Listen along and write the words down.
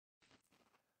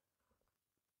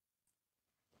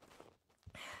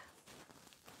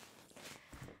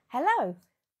Hello.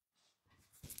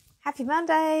 Happy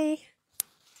Monday.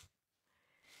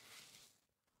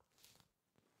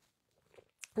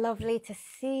 Lovely to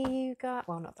see you guys.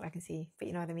 Well, not that I can see you, but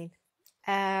you know what I mean.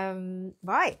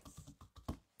 Right.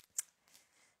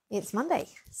 It's Monday.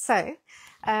 So,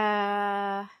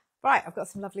 right, I've got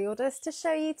some lovely orders to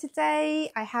show you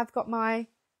today. I have got my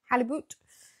halibut.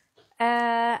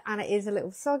 And it is a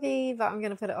little soggy, but I'm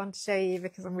going to put it on to show you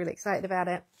because I'm really excited about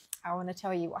it. I want to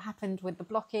tell you what happened with the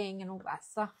blocking and all that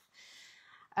stuff.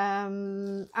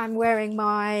 I'm wearing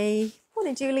my,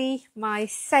 morning Julie, my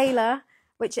sailor,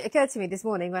 which it occurred to me this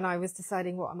morning when I was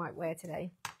deciding what I might wear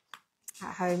today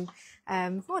at home.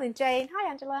 Morning Jane, hi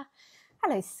Angela,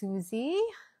 hello Susie,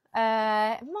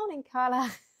 morning Carla.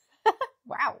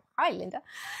 Wow, hi Linda,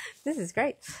 this is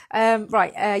great. It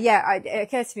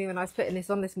occurred to me when I was putting this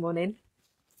on this morning.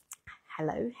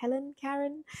 Hello, Helen,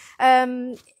 Karen.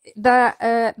 That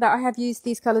I have used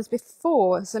these colours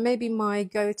before, so maybe my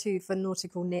go-to for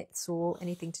nautical knits or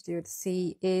anything to do with the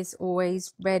sea is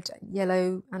always red,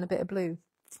 yellow, and a bit of blue.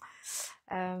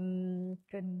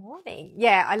 Good morning.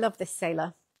 Yeah, I love this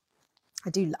sailor.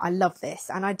 I love this,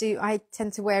 and I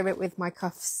tend to wear it with my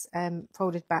cuffs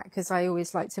folded back because I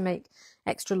always like to make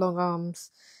extra long arms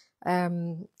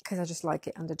because I just like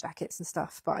it under jackets and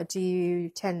stuff. But I do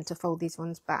tend to fold these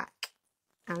ones back.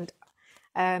 And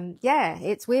yeah,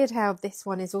 it's weird how this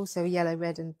one is also yellow,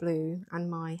 red and blue,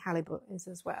 and my halibut is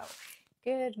as well.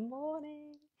 Good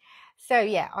morning. So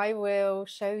yeah, I will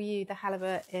show you the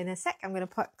halibut in a sec. I'm going to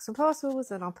put some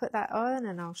parcels and I'll put that on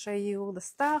and I'll show you all the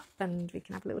stuff and we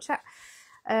can have a little chat.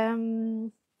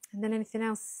 And then anything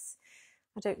else,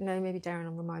 I don't know, maybe Darren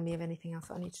will remind me of anything else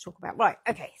that I need to talk about. Right,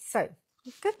 okay, so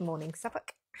good morning,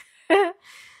 Suffolk.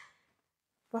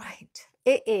 Right,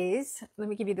 it is, let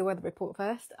me give you the weather report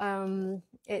first.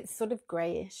 It's sort of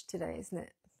greyish today, isn't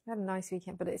it? We had a nice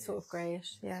weekend, but it's sort of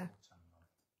greyish, yeah.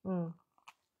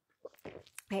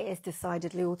 It is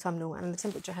decidedly autumnal, and the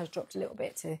temperature has dropped a little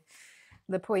bit to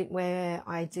the point where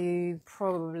I do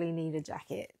probably need a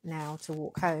jacket now to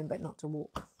walk home, but not to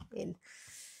walk in.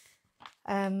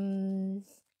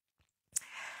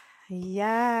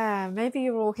 Yeah, maybe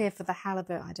you're all here for the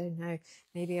halibut. I don't know.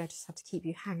 Maybe I just have to keep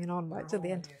you hanging on right till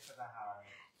the end.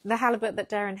 The halibut that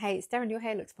Darren hates. Darren, your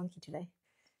hair looks funky today.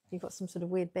 You've got some sort of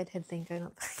weird bedhead thing going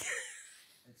up.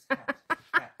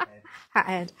 Hat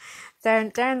head.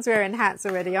 Darren's wearing hats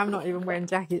already. I'm not even wearing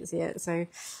jackets yet. So,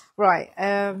 right.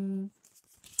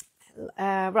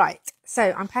 Right.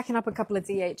 So I'm packing up a couple of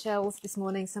DHLs this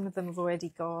morning. Some of them have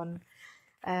already gone.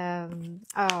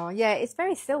 Oh yeah, it's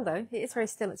very still though. It is very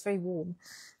still. It's very warm.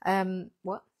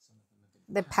 What?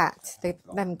 They're packed. They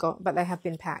haven't got, but they have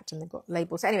been packed and they've got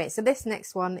labels. Anyway, so this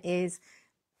next one is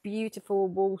beautiful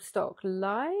Woolstock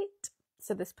Light.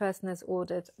 So this person has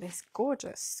ordered this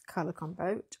gorgeous colour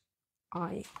combo, which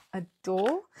I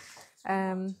adore.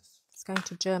 It's going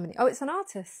to Germany. Oh, it's an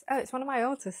artist. Oh, it's one of my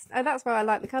artists. Oh, that's why I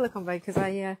like the colour combo, because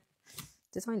I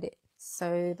designed it.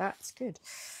 So that's good.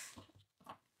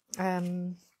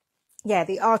 Yeah,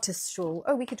 the artist shawl.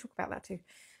 Oh, we could talk about that too.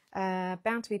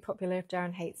 Bound to be popular if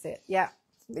Darren hates it. Yeah,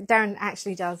 Darren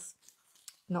actually does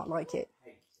not like it.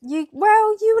 You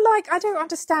like, I don't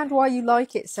understand why you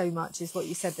like it so much, is what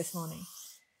you said this morning.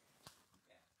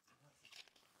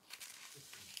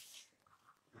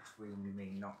 Between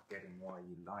me not getting why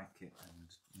you like it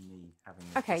and me having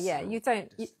okay, yeah, you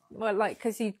don't, well, like,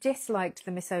 because you disliked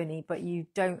the Missoni, but you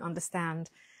don't understand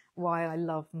why I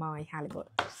love my halibut.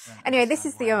 Anyway, this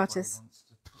is the artist.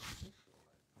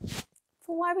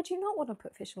 Well, why would you not want to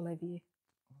put fish all over you?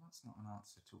 Well, that's not an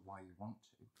answer to why you want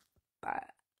to.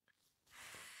 But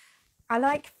I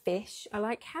like fish. I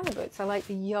like halibuts. I like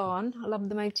the yarn. I love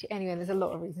the motif. Anyway, there's a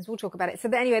lot of reasons. We'll talk about it. So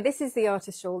anyway, this is the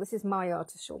artist shawl. This is my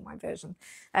artist shawl, my version,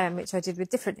 which I did with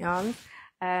different yarn,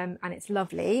 and it's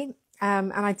lovely.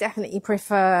 And I definitely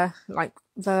prefer like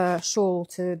the shawl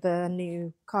to the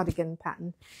new cardigan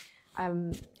pattern.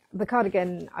 The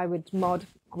cardigan I would mod.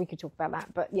 We could talk about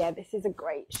that, but yeah, this is a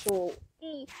great shawl,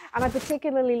 and I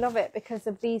particularly love it because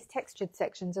of these textured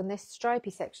sections and this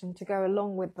stripy section to go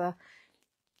along with the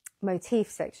motif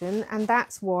section, and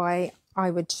that's why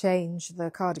I would change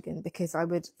the cardigan, because I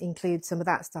would include some of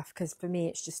that stuff, because for me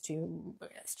it's just too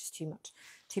much,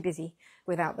 too busy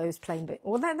without those plain bits.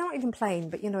 Well, they're not even plain,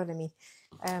 but you know what I mean.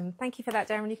 Thank you for that,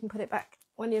 Darren. You can put it back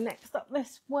when you're next up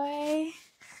this way.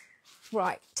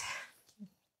 Right,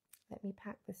 let me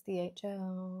pack this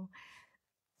DHL.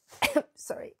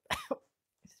 Sorry,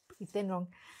 breathed in wrong.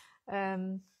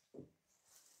 I'm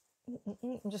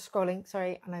just scrolling.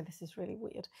 Sorry, I know this is really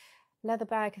weird. Leather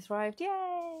bag has arrived.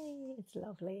 Yay! It's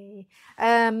lovely.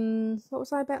 What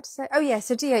was I about to say? Oh yeah,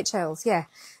 so DHLs, yeah.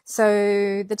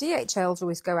 So the DHLs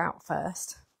always go out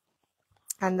first,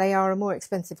 and they are a more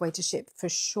expensive way to ship for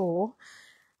sure.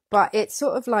 But it's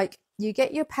sort of like you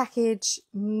get your package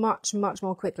much, much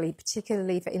more quickly,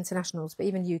 particularly for internationals, but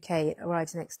even UK, it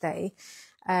arrives next day.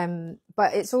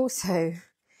 But it's also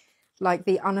like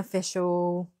the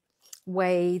unofficial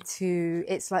way to,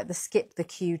 it's like the skip the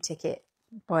queue ticket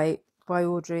by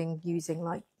ordering using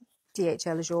like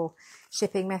DHL as your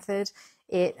shipping method.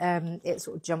 It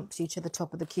sort of jumps you to the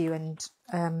top of the queue, and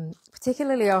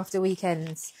particularly after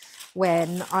weekends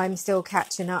when I'm still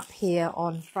catching up here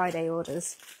on Friday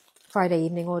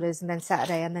evening orders, and then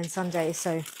Saturday and then Sunday.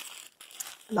 So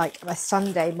like a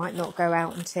Sunday might not go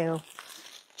out until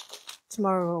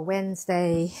tomorrow or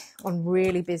Wednesday on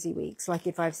really busy weeks. Like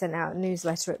if I've sent out a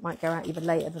newsletter, it might go out even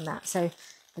later than that. So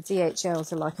the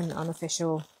DHLs are like an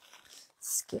unofficial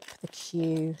skip the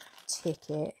queue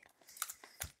ticket.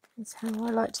 That's how I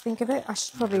like to think of it. I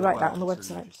should probably write that on the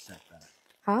website.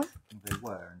 Huh? They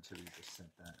were until you just said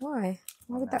that. Why?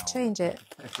 Why would that change it?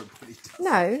 Everybody does.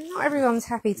 No, not everyone's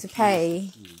happy to pay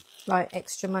like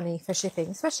extra money for shipping,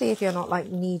 especially if you're not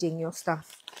like needing your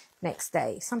stuff next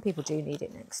day. Some people do need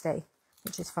it next day,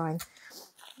 which is fine.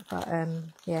 But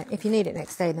yeah, if you need it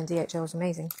next day, then DHL is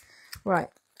amazing. Right.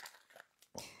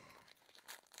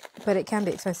 But it can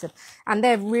be expensive. And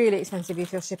they're really expensive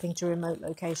if you're shipping to remote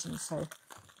locations. So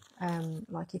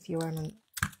like if you're in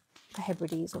the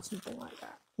Hebrides or something like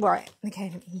that. Right,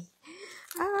 okay.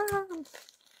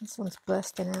 This one's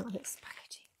bursting out of its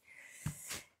packaging.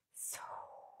 So,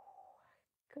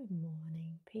 good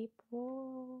morning,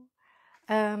 people.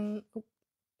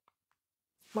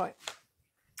 Right.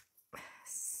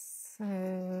 So,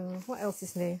 what else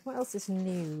is new? What else is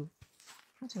new?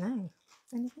 I don't know.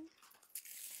 Anything?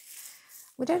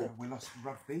 We don't. We lost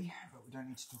rugby, but we don't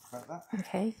need to talk about that.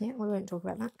 Okay, yeah, we won't talk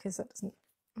about that because that doesn't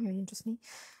really interest me.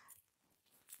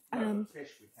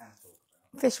 Fish we can talk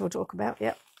about. Fish we'll talk about,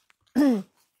 yep. Oh,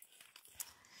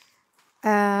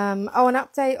 an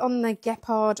update on the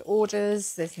Gepard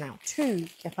orders. There's now 2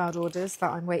 Gepard orders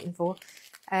that I'm waiting for.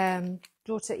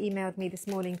 Daughter emailed me this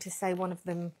morning to say one of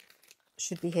them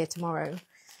should be here tomorrow,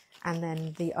 and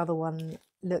then the other one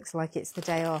looks like it's the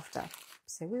day after.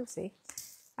 So we'll see.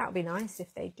 That would be nice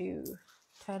if they do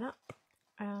turn up.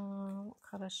 What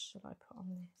colour should I put on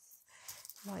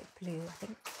this? Light blue, I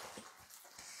think.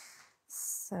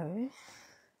 So,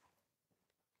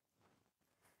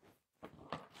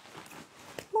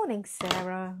 morning,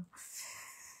 Sarah.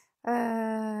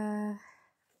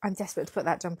 I'm desperate to put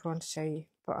that jumper on to show you,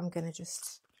 but I'm going to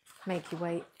just make you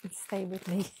wait and stay with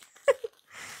me.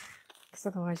 Because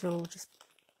otherwise you'll just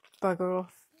bugger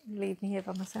off and leave me here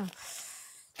by myself.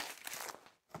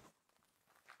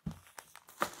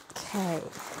 Okay.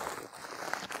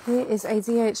 Here is a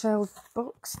DHL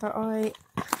box that I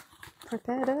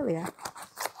prepared earlier.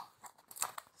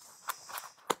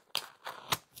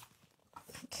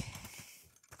 Okay.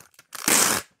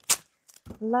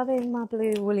 Loving my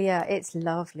blue Woolia. It's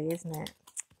lovely, isn't it?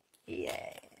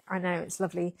 Yeah, I know, it's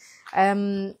lovely.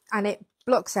 And it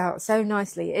blocks out so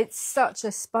nicely. It's such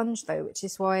a sponge though, which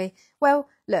is why, well,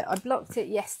 look, I blocked it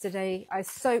yesterday. I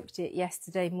soaked it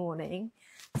yesterday morning.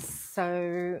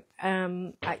 So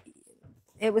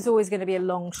it was always going to be a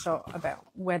long shot about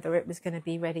whether it was going to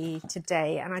be ready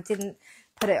today. And I didn't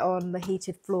put it on the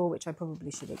heated floor, which I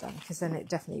probably should have done, because then it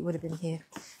definitely would have been here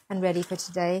and ready for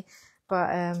today.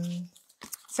 But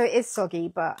so it is soggy,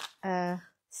 but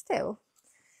still,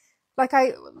 like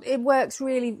it works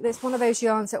really. It's one of those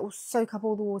yarns that will soak up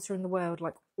all the water in the world,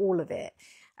 like all of it.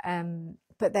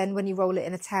 But then when you roll it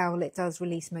in a towel, it does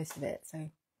release most of it.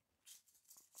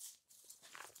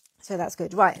 So that's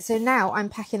good. Right, so now I'm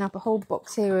packing up a whole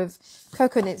box here of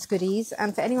Coconuts goodies.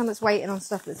 And for anyone that's waiting on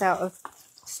stuff that's out of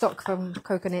stock from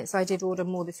Coconuts, I did order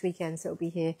more this weekend, so it'll be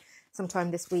here sometime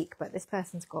this week. But this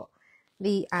person's got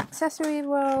the accessory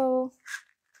roll,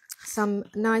 some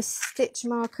nice stitch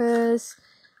markers,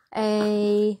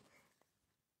 a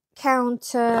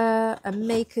counter, a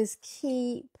maker's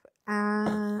keep,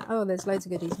 oh, there's loads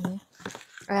of goodies in here.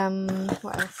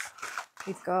 What else?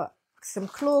 We've got some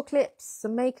claw clips,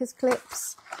 some maker's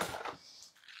clips.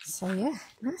 So yeah,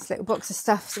 nice little box of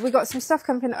stuff. So we got some stuff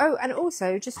coming. Oh, and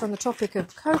also just on the topic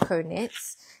of cocoa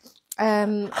knits,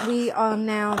 we are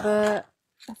now the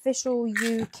official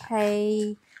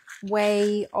UK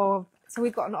way of. So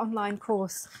we've got an online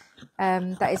course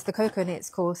that is the Cocoa Knits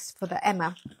course for the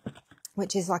Emma,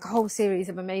 which is like a whole series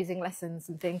of amazing lessons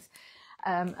and things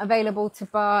available to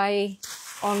buy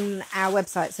on our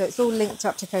website, so it's all linked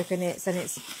up to Coconuts, and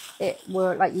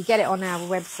you get it on our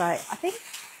website. I think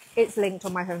it's linked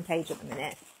on my homepage at the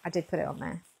minute. I did put it on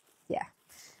there. Yeah.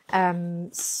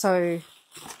 So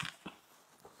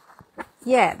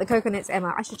yeah, the Coconuts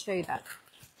Emma. I should show you that.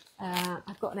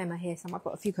 I've got an Emma here, so I've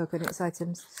got a few Coconuts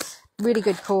items. Really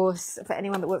good course for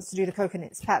anyone that wants to do the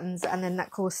Coconuts patterns, and then that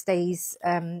course stays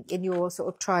in your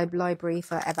sort of tribe library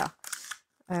forever.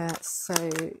 So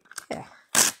yeah,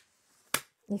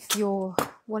 if you're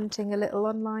wanting a little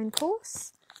online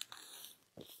course,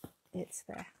 it's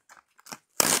there.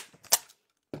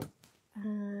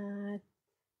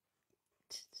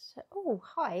 Oh,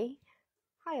 hi,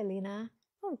 Alina.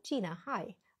 Oh, Gina,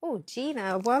 hi. Oh,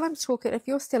 Gina, while I'm talking, if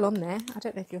you're still on there, I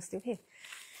don't know if you're still here,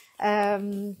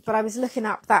 but I was looking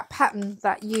up that pattern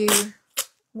that you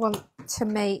want to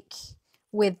make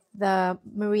with the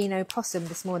merino possum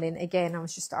this morning. Again, I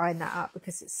was just eyeing that up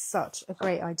because it's such a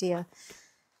great idea.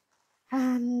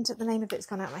 And the name of it's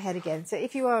gone out of my head again. So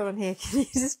if you are on here, can you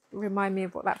just remind me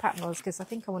of what that pattern was? Because I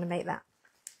think I want to make that.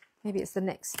 Maybe it's the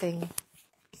next thing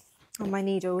on my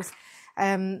needles.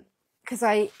 Because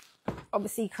I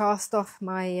obviously cast off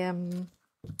my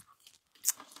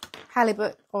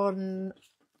halibut on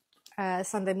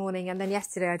Sunday morning, and then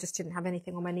yesterday I just didn't have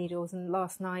anything on my needles, and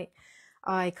last night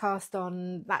I cast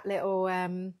on that little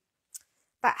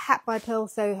that hat by Pearl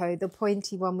Soho, the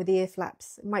pointy one with the ear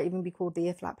flaps. It might even be called the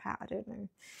ear flap hat, I don't know.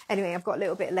 Anyway, I've got a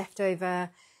little bit left over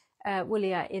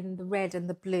Woolia in the red and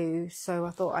the blue, so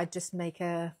I thought I'd just make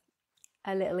a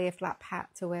little ear flap hat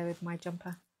to wear with my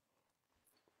jumper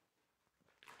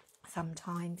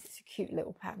sometimes. It's a cute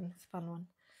little pattern, it's a fun one.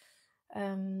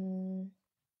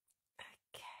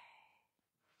 Okay,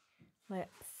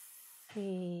 let's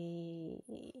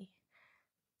see.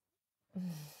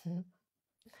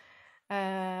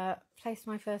 Placed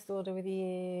my first order with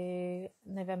you,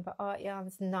 November art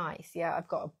yarns. Nice. Yeah, I've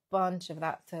got a bunch of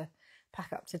that to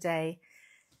pack up today.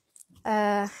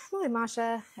 Morning,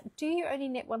 Marsha. Do you only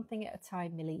knit one thing at a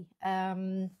time, Millie?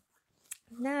 No,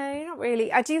 not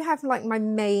really. I do have like my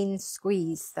main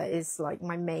squeeze that is like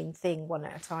my main thing, one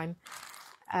at a time.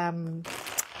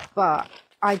 But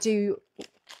I do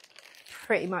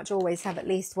pretty much always have at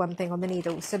least one thing on the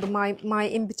needle. So my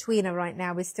in-betweener right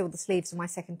now is still the sleeves of my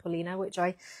second Paulina, which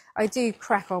I do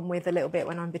crack on with a little bit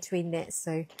when I'm between knits.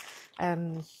 So,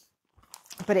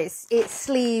 but it's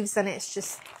sleeves and it's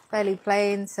just fairly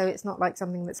plain. So it's not like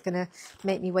something that's going to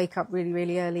make me wake up really,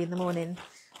 really early in the morning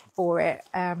for it.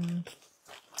 And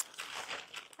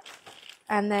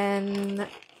then,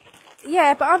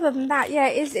 yeah, but other than that, yeah,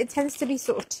 it tends to be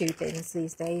sort of 2 things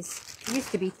these days. It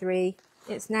used to be 3.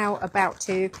 It's now about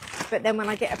 2, but then when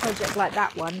I get a project like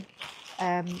that one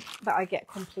that I get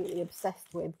completely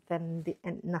obsessed with, then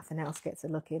and nothing else gets a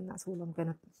look in. That's all I'm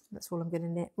gonna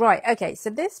knit. Right, okay.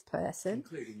 So this person,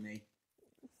 including me,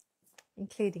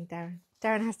 including Darren.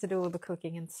 Darren has to do all the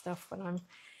cooking and stuff when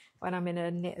I'm in a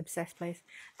knit obsessed place.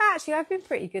 Actually, I've been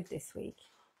pretty good this week.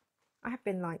 I have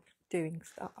been like doing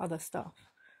other stuff.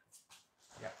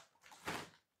 Yeah.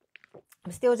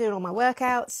 I'm still doing all my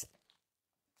workouts.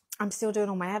 I'm still doing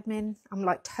all my admin. I'm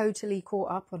like totally caught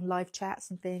up on live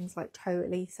chats and things, like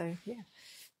totally. So yeah.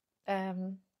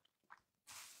 So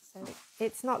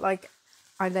it's not like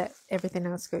I let everything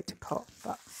else go to pot,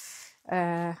 but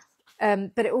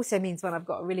it also means when I've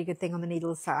got a really good thing on the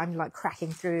needles, so I'm like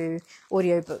cracking through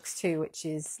audiobooks too, which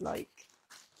is like,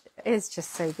 it's just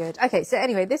so good. Okay, so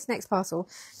anyway, this next parcel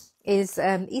is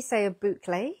Issei of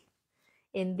Boucle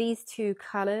in these 2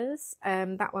 colours.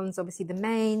 That one's obviously the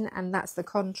main, and that's the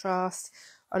contrast,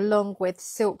 along with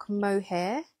silk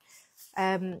mohair.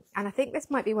 And I think this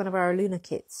might be one of our Luna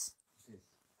kits.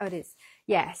 Oh, it is.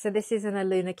 Yeah, so this is an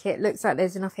Aluna kit. Looks like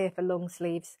there's enough here for long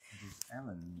sleeves. This is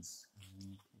Ellen's.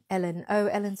 Ellen. Oh,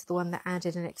 Ellen's the one that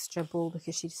added an extra ball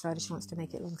because she decided she wants to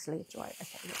make it long sleeved. Right,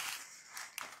 okay. Yeah.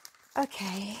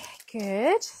 Okay,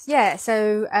 good. Yeah,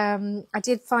 so I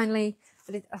did finally,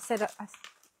 I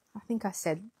think I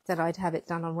said that I'd have it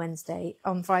done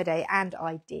on Friday, and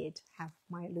I did have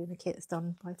my Luna kits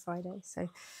done by Friday, so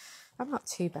I'm not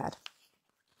too bad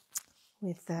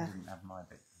with I didn't have my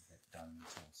bit of it done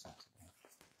until Saturday.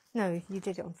 No, you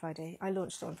did it on Friday. I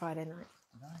launched it on Friday night.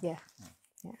 Did I? Yeah. Oh.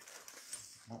 Yeah.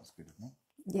 That's good of me.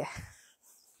 Yeah.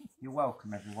 You're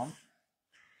welcome, everyone.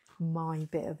 My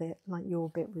bit of it, like your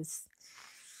bit was...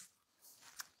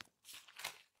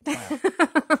 Wow.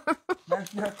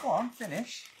 No, go on,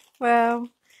 finish. Well,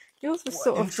 yours was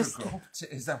sort of integral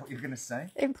just... Is that what you're going to say?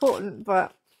 Important,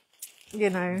 but, you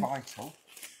know... Vital.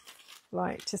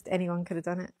 Like, just anyone could have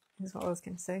done it, is what I was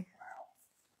going to say. Wow.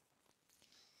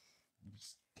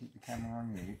 Just keep the camera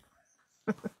on you.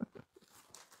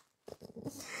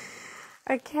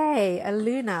 Okay, a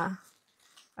Luna.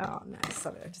 Oh no,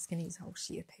 sorry, I'm just going to use a whole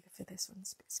sheet of paper for this one.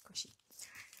 It's a bit squishy.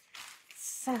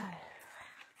 So,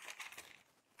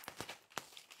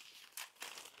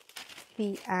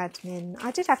 the admin.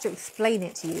 I did have to explain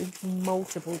it to you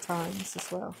multiple times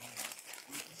as well,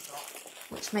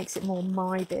 which makes it more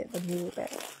my bit than your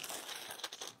bit.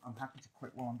 I'm happy to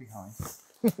quit while I'm behind.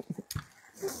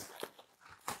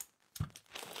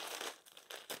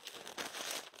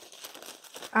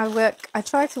 I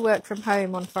try to work from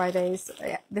home on Fridays.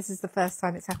 This is the first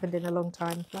time it's happened in a long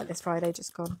time, like this Friday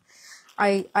just gone.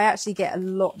 I actually get a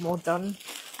lot more done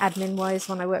admin-wise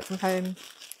when I work from home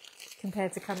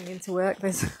compared to coming into work.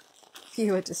 There's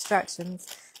fewer distractions.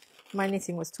 My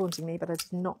knitting was taunting me, but I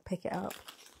did not pick it up.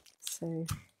 So,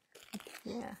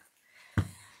 yeah.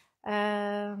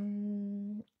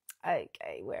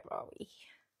 Okay, where are we?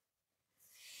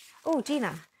 Oh,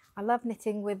 Gina. I love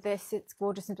knitting with this. It's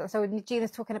gorgeous. So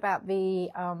Gina's talking about the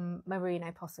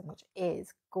merino possum, which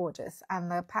is gorgeous. And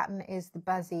the pattern is the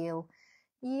basil.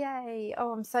 Yay.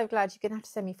 Oh, I'm so glad. You're going to have to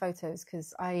send me photos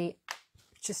because I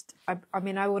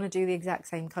mean, I want to do the exact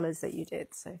same colours that you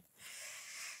did. So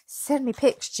send me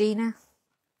pics, Gina.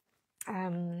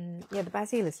 Yeah, the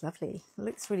basil is lovely. It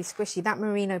looks really squishy. That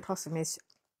merino possum is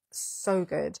so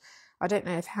good. I don't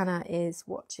know if Hannah is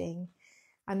watching.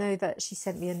 I know that she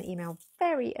sent me an email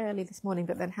very early this morning,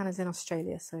 but then Hannah's in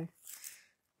Australia, so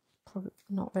probably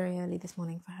not very early this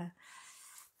morning for her.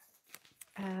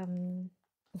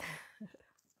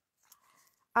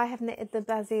 I have knitted the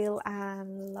basil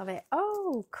and love it.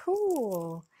 Oh,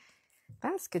 cool.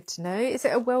 That's good to know. Is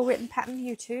it a well-written pattern,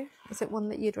 you two? Is it one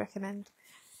that you'd recommend?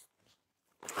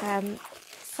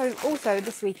 So also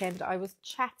this weekend I was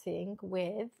chatting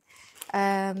with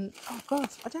oh god,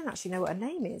 I don't actually know what her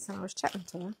name is, and I was chatting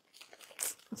to her.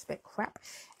 That's a bit crap.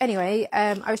 Anyway,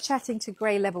 I was chatting to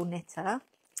Grey Level Knitter,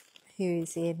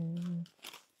 who's in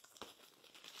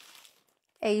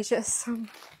Asia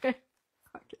somewhere.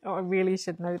 Oh, I really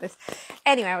should know this.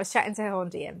 Anyway, I was chatting to her on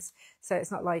DMs, so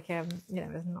it's not like it's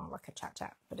not like a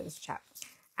chat, but it was a chat.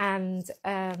 And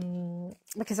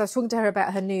because I was talking to her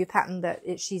about her new pattern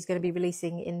that she's going to be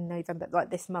releasing in November, like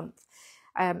this month.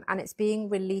 And it's being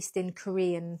released in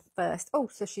Korean first. Oh,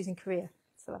 so she's in Korea.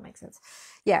 So that makes sense.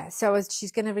 Yeah, so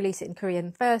she's going to release it in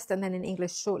Korean first and then in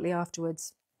English shortly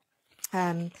afterwards.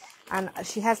 And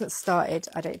she hasn't started,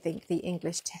 I don't think, the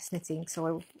English test knitting.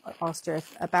 So I asked her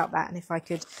about that and if I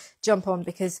could jump on,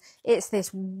 because it's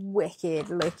this wicked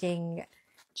looking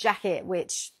jacket,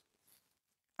 which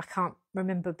I can't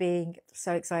remember being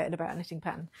so excited about a knitting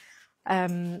pattern.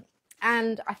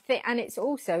 And I think, and it's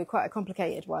also quite a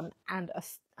complicated one, and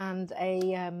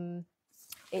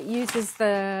it uses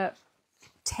the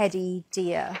teddy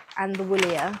deer and the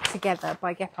woollier together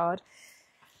by Gepard,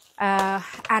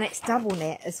 and it's double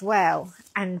knit as well,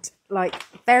 and like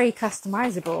very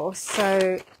customizable.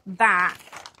 So that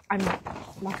I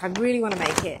really want to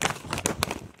make it,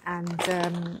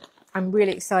 and I'm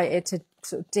really excited to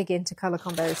sort of dig into colour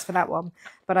combos for that one.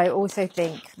 But I also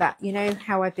think that, you know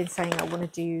how I've been saying I want to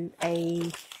do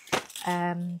a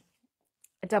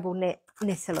double knit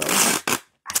along.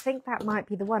 I think that might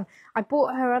be the one. I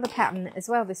bought her other pattern as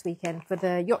well this weekend for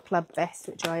the Yacht Club vest,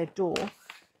 which I adore.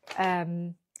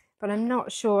 But I'm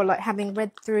not sure, like having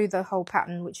read through the whole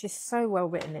pattern, which is so well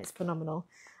written, it's phenomenal.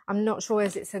 I'm not sure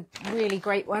as it's a really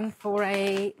great one for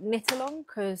a knit along,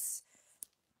 because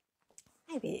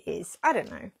maybe it is. I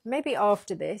don't know. Maybe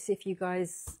after this, if you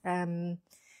guys want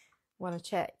to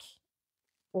check,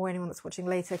 or anyone that's watching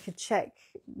later could check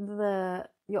the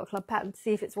Yacht Club pattern to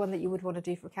see if it's one that you would want to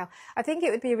do for a cow. I think it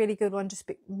would be a really good one, just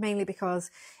mainly because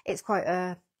it's quite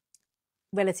a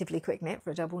relatively quick knit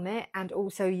for a double knit, and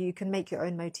also you can make your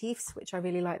own motifs, which I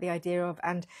really like the idea of.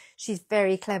 And she's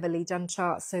very cleverly done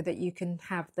charts so that you can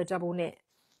have the double knit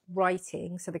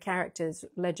writing, so the characters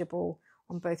legible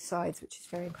on both sides, which is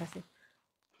very impressive.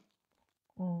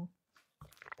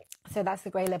 So that's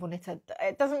the Grey Level Knitter.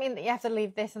 It doesn't mean that you have to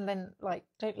leave this and then, like,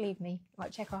 don't leave me,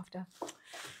 like, check after.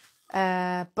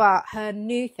 But her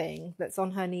new thing that's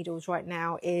on her needles right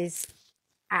now is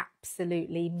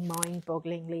absolutely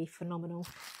mind-bogglingly phenomenal.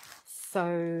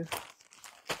 So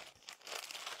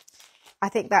I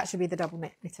think that should be the double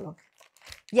knit along.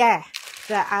 Yeah,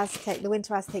 the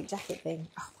winter Aztec jacket thing.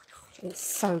 Oh my god, it's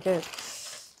so good.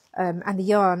 And the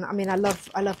yarn, I mean, I love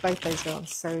both those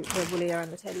yarns, so the woollier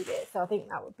and the teddy bear. So I think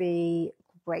that would be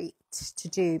great to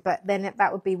do. But then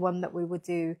that would be one that we would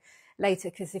do later,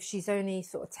 because if she's only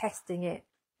sort of testing it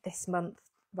this month,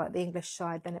 like the English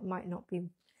side, then it might not be,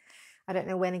 I don't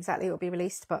know when exactly it will be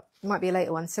released, but it might be a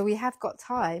later one. So we have got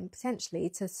time potentially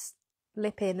to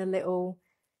slip in a little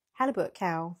halibut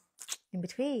cow in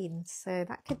between, so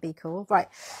that could be cool. Right,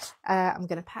 I'm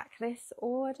going to pack this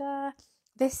order.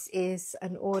 This is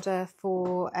an order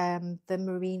for the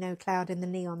Merino Cloud in the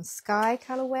Neon Sky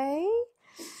colourway.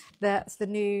 That's the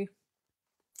new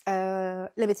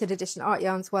limited edition Art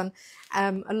Yarns one,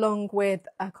 along with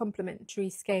a complimentary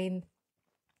skein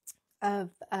of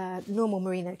normal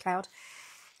Merino Cloud.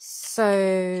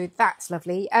 So that's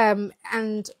lovely.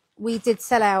 And we did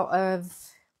sell out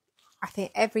of, I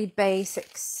think, every base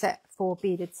except for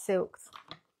beaded silks.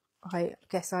 I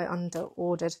guess I under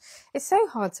ordered. It's so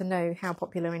hard to know how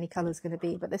popular any colour is going to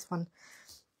be, but this one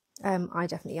I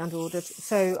definitely under ordered.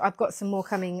 So I've got some more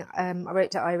coming. I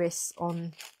wrote to Iris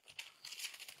on,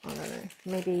 I don't know,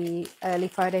 maybe early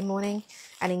Friday morning,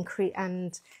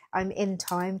 and I'm in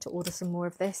time to order some more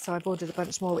of this. So I've ordered a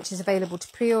bunch more, which is available to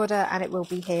pre-order, and it will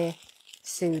be here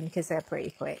soon because they're pretty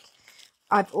quick.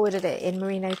 I've ordered it in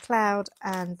Merino Cloud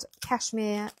and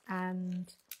Cashmere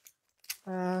and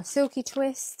Silky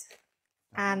Twist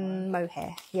and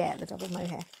mohair. Yeah, the double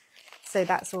mohair. So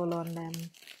that's all on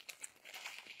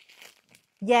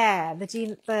yeah, the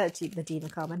Gina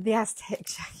Carmen, the Aztec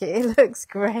jacket. It looks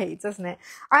great, doesn't it?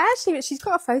 She's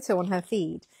got a photo on her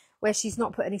feed where she's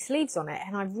not put any sleeves on it,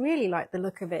 and I really like the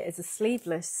look of it as a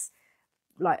sleeveless,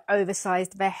 like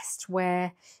oversized vest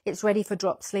where it's ready for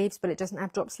drop sleeves, but it doesn't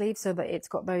have drop sleeves, so that it's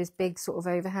got those big sort of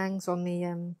overhangs on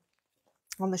the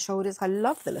shoulders. I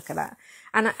love the look of that,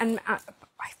 and I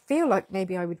feel like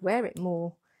maybe I would wear it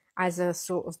more as a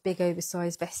sort of big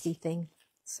oversized vesty thing.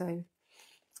 So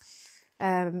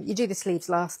you do the sleeves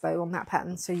last though on that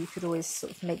pattern, so you could always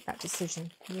sort of make that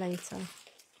decision later,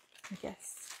 I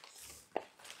guess.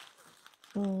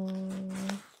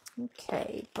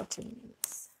 Okay,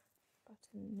 buttons.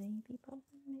 Button maybe.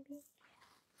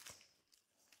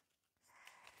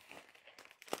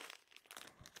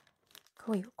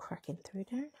 Oh, you're cracking through,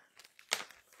 don't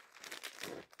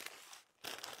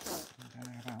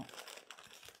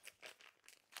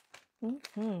you?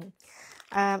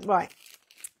 Right.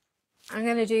 I'm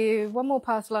going to do one more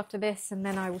parcel after this, and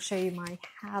then I will show you my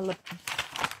halibut.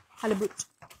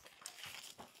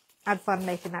 I had fun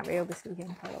making that reel this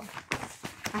weekend, by the way.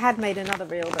 I had made another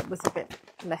reel that was a bit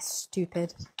less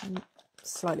stupid, and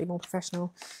slightly more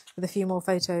professional, with a few more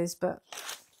photos, but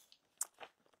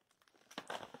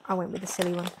I went with the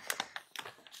silly one.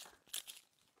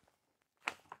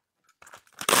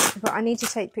 But I need to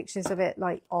take pictures of it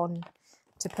like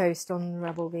to post on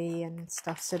Ravelry and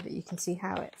stuff so that you can see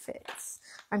how it fits.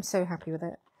 I'm so happy with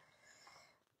it.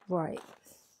 Right.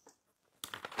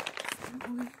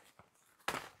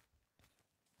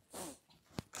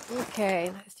 Okay,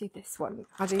 let's do this one.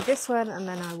 I'll do this one and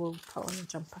then I will put on the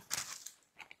jumper.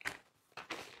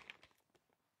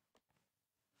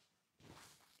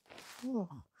 Oh,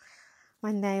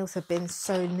 my nails have been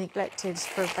so neglected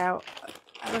for about,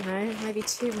 I don't know, maybe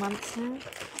 2 months now.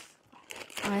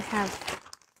 I have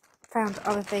found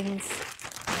other things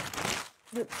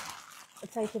that are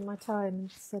taking my time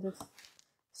instead of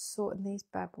sorting these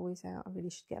bad boys out. I really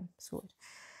should get them sorted.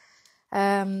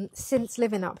 Since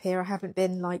living up here, I haven't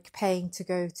been like paying to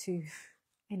go to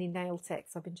any nail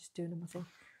techs. I've been just doing them myself.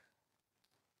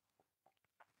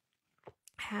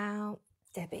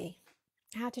 Debbie,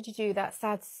 how did you do that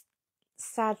sad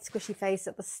squishy face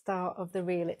at the start of the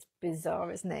reel? It's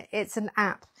bizarre, isn't it? It's an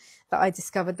app that I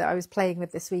discovered that I was playing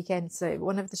with this weekend. So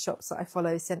one of the shops that I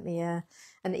follow sent me an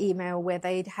email where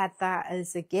they'd had that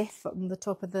as a GIF on the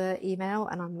top of the email,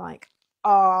 and I'm like,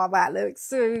 oh, that looks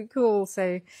so cool.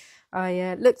 So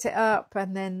I looked it up,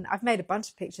 and then I've made a bunch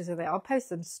of pictures of it. I'll post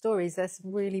some stories. There's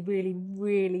some really, really,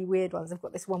 really weird ones. I've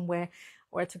got this one where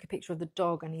I took a picture of the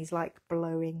dog and he's like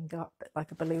blowing up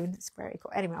like a balloon. It's very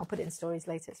cool. Anyway, I'll put it in stories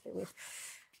later. It's a bit weird.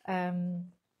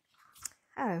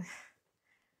 Oh,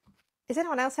 is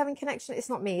anyone else having connection? It's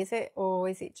not me, is it? Or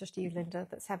is it just you, Linda,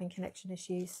 that's having connection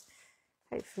issues?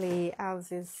 Hopefully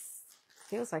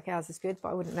feels like ours is good, but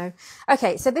I wouldn't know.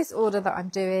 Okay, so this order that I'm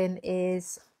doing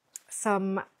is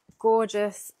some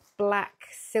gorgeous black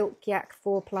silk yak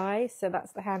 4-ply. So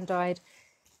that's the hand-dyed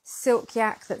silk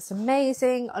yak that's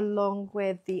amazing, along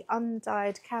with the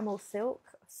undyed camel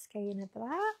silk skein of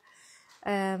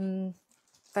that.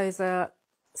 Those are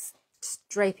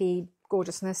drapey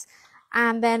gorgeousness.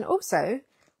 And then also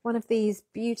one of these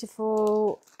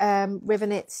beautiful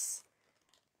Rivenets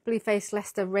Blueface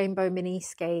Leicester Rainbow Mini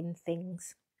Skein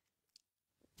things.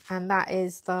 And that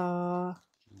is the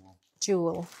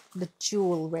jewel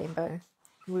rainbow.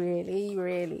 Really,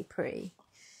 really pretty.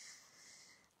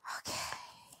 Okay.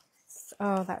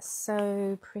 Oh, that's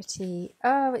so pretty.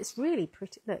 Oh, it's really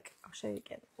pretty. Look, I'll show you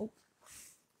again. Oh.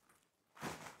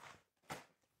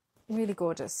 Really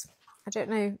gorgeous. I don't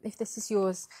know if this is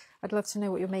yours. I'd love to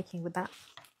know what you're making with that.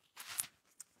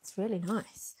 It's really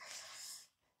nice.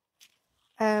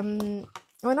 When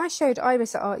I showed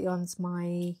Iris at Art Yarns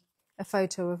a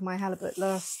photo of my halibut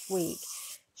last week,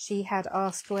 she had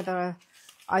asked whether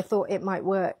I thought it might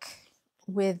work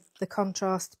with the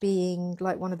contrast being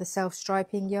like one of the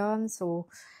self-striping yarns, or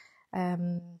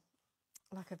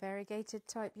like a variegated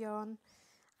type yarn,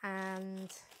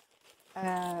 and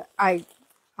I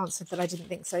answered that I didn't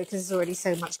think so, because there's already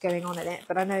so much going on in it.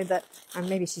 But I know that, and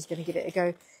maybe she's going to give it a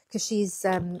go, because she's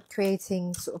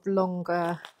creating sort of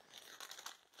longer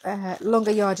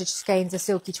yardage skeins of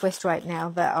silky twist right now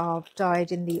that are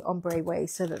dyed in the ombre way,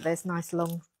 so that there's nice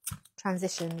long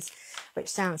transitions, which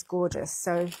sounds gorgeous.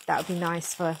 So that would be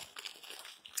nice for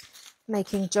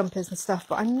making jumpers and stuff,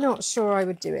 but I'm not sure I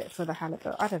would do it for the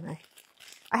halibut. I don't know.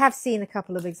 I have seen a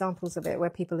couple of examples of it where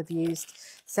people have used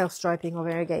self-striping or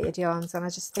variegated yarns, and I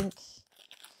just think,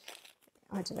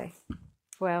 I don't know.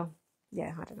 Well,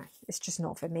 yeah, I don't know. It's just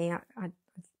not for me.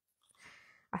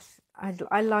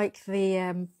 I like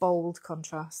the bold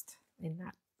contrast in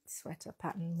that sweater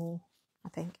pattern more, I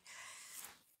think.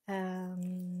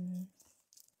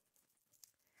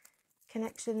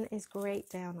 Connection is great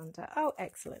down under. Oh,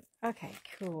 excellent. Okay,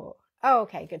 cool. Oh,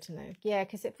 okay, good to know. Yeah,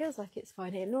 because it feels like it's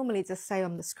fine. It normally does say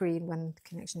on the screen when the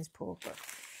connection is poor, but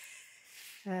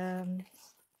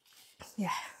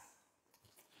yeah,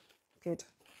 good.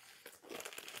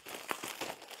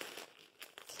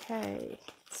 Okay,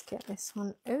 let's get this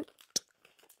one out.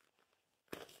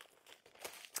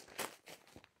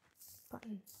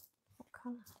 Button. What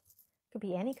colour? Could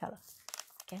be any colour,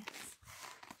 I guess.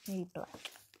 Maybe black.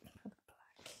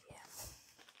 Black, yeah.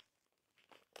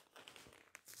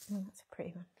 Oh, that's a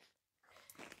pretty one.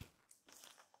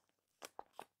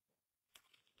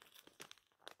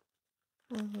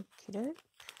 Okay.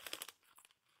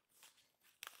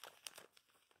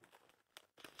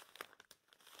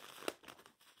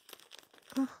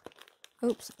 Oh,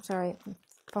 oops, sorry, I'm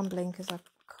fumbling because I've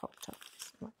cocked up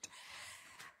this much.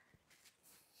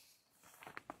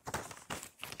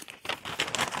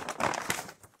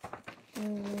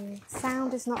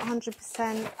 Sound is not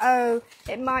 100%. Oh,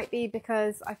 it might be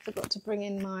because I forgot to bring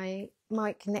in my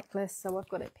mic necklace, so I've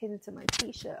got it pinned to my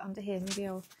t-shirt under here. Maybe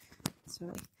I'll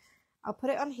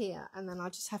put it on here, and then I'll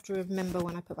just have to remember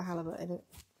when I put the halibut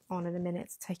on in a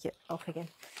minute to take it off again.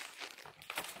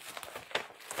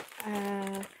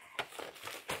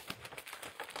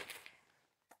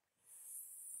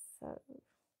 So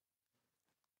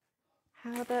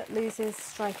halibut loses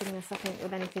stripiness, I think,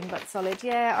 with anything but solid.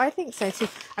 Yeah, I think so too.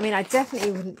 I mean, I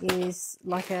definitely wouldn't use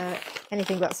like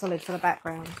anything but solid for the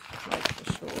background, like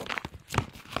for sure.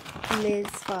 Liz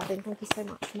Farthing, thank you so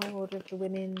much for my order of the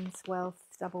Women's Wealth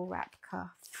double wrap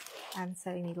cuff and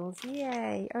sewing needles.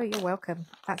 Yay! Oh, you're welcome.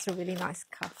 That's a really nice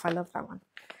cuff. I love that one.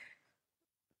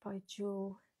 By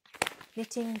Jewel.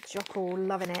 Knitting Jockle,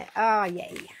 loving it. Ah,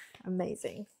 yay.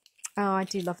 Amazing. Oh, I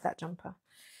do love that jumper.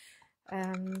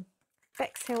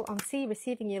 Bexhill on Sea,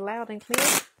 receiving you loud and clear.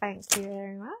 Thank you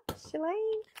very much,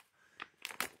 Elaine.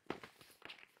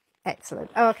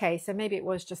 Excellent. Oh, okay, so maybe it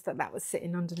was just that was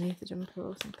sitting underneath the jumper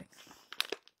or something.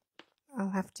 I'll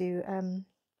have to,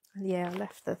 yeah, I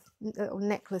left the little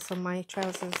necklace on my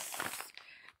trousers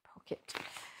pocket.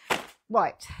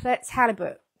 Right, let's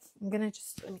halibut. I'm going to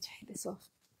let me take this off.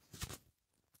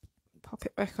 Pop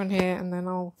it back on here, and then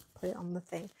I'll put it on the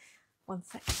thing. One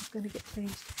sec, I'm going to get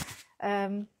changed.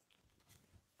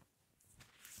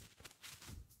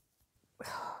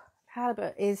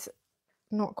 Halibut is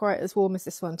not quite as warm as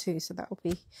this one too, so that will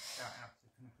be.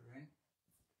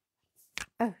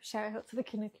 Oh, shout out to the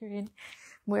Kinnickerian.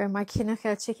 I'm wearing my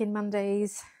Kinnicker Chicken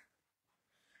Mondays.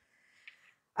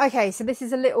 Okay, so this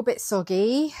is a little bit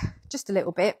soggy, just a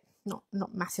little bit, not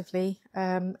massively,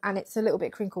 and it's a little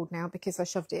bit crinkled now because I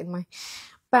shoved it in my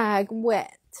bag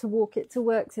wet to walk it to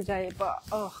work today. But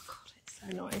oh god, it's so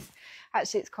nice.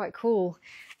 Actually, it's quite cool.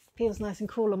 It feels nice and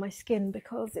cool on my skin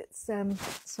because it's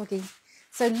soggy.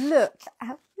 So look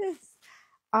at this.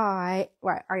 I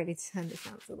need to turn this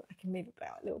down so that I can move it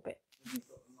about a little bit.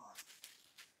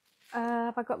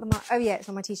 Have I got the mic? Oh yeah, it's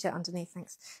on my t-shirt underneath,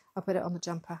 thanks. I'll put it on the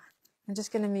jumper. I'm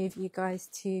just going to move you guys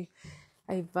to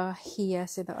over here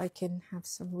so that I can have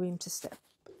some room to step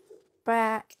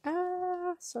back.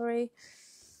 Sorry.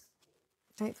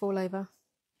 Don't fall over.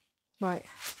 Right.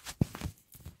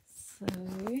 So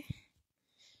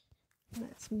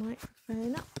let's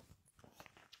microphone up.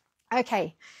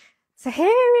 Okay, so here it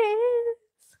is.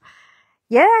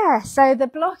 Yeah, so the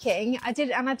blocking, I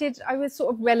was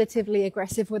sort of relatively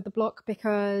aggressive with the block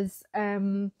because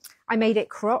I made it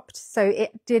cropped, so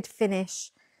it did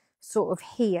finish sort of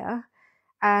here,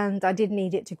 and I did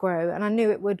need it to grow, and I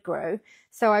knew it would grow.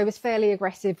 So I was fairly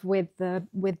aggressive with the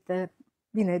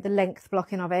you know, the length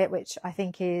blocking of it, which I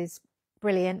think is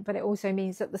brilliant, but it also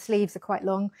means that the sleeves are quite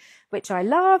long, which I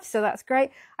love, so that's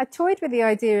great. I toyed with the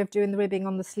idea of doing the ribbing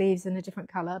on the sleeves in a different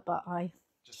colour, but I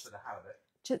Just for the hell of it.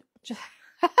 just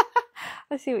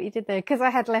I see what you did there, because I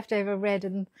had leftover red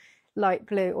and light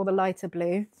blue, or the lighter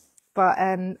blue, but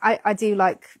I do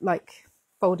like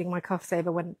folding my cuffs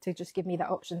over when to just give me that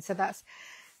option, so that's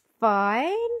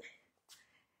fine.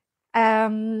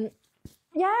 Yeah,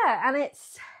 and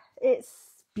it's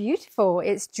beautiful,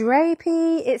 it's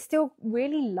drapey, it's still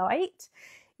really light,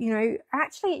 you know.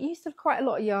 Actually, it used to have quite a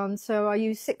lot of yarn, so I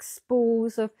use 6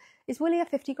 balls of, is Woollier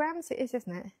 50 grams? It is,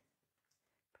 isn't it?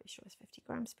 Pretty sure it's 50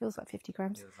 grams, feels like 50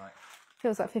 grams.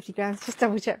 Feels like 50 grams, just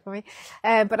double check for me.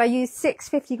 But I use 6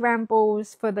 50-gram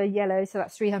balls for the yellow, so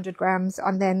that's 300 grams,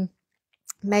 and then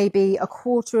maybe a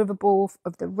quarter of a ball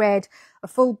of the red, a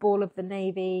full ball of the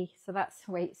navy, so that's,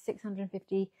 wait,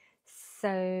 650,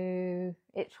 so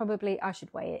it's probably, I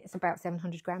should weigh it, it's about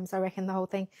 700 grams, I reckon, the whole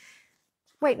thing.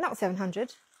 Wait, not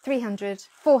 700, 300,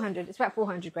 400, it's about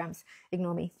 400 grams,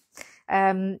 ignore me.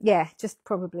 Yeah,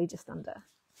 probably just under.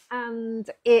 And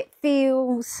it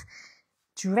feels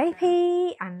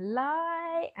drapey and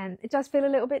light, and it does feel a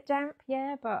little bit damp,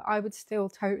 yeah, but I would still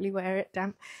totally wear it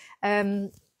damp.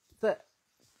 But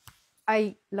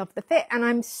I love the fit, and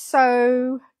I'm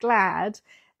so glad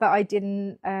that I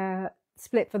didn't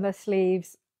split for the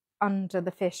sleeves under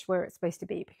the fish where it's supposed to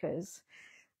be, because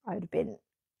I would have been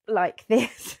like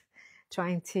this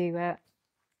trying to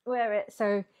wear it.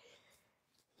 So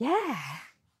yeah,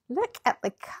 look at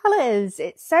the colours,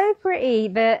 it's so pretty.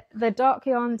 The dark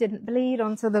yarn didn't bleed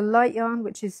onto the light yarn,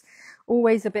 which is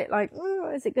always a bit like,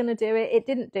 oh, is it going to do it? It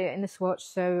didn't do it in the swatch,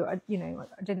 so I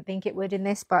didn't think it would in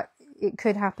this, but it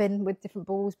could happen with different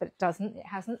balls, but it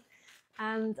hasn't.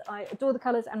 And I adore the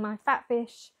colours, and my fat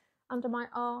fish under my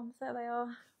arms, there they are.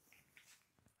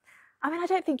 I mean, I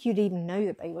don't think you'd even know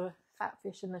that they were fat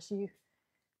fish unless you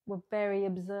were very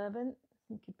observant.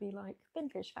 You could be like, thin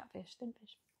fish, fat fish, thin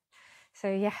fish. So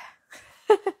yeah.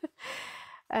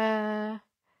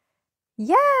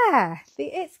 Yeah,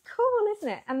 it's cool, isn't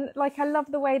it? And like, I love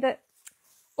the way that,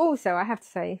 also I have to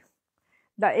say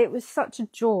that it was such a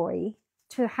joy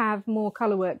to have more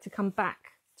colour work to come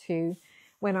back to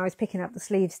when I was picking up the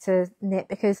sleeves to knit,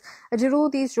 because I did all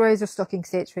these rows of stocking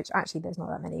stitch, which actually there's not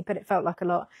that many, but it felt like a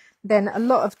lot. Then a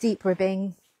lot of deep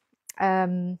ribbing,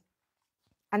 and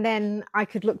then I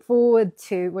could look forward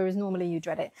to, whereas normally you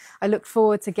dread it, I looked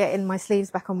forward to getting my sleeves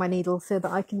back on my needle so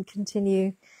that I can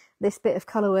continue this bit of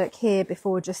colour work here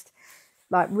before just,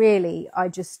 like, really, I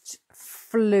just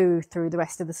flew through the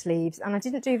rest of the sleeves. And I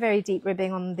didn't do very deep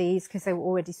ribbing on these because they were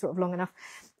already sort of long enough.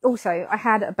 Also, I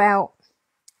had about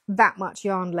that much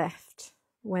yarn left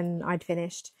when I'd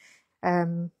finished,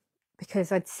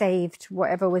 because I'd saved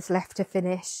whatever was left to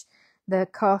finish the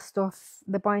cast off,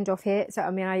 the bind off here. So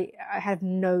I mean, I have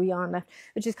no yarn left,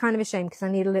 which is kind of a shame because I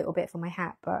need a little bit for my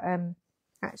hat, but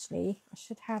actually I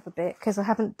should have a bit, because I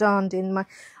haven't darned in my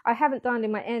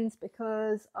ends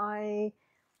because I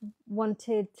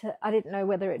didn't know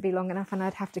whether it'd be long enough and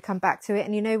I'd have to come back to it.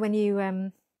 And you know when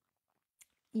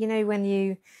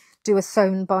you do a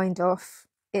sewn bind off,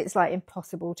 it's like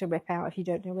impossible to rip out if you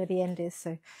don't know where the end is.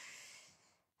 So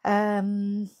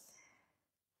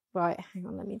right, hang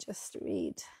on, let me just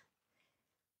read.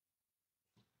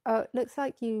 Oh, it looks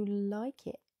like you like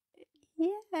it.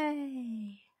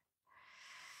 Yay.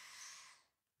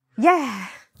 Yeah,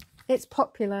 it's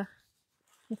popular.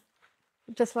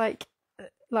 Just like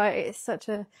it's such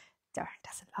a, Darren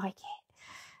doesn't like it.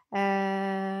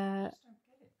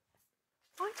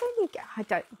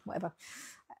 Whatever.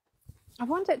 I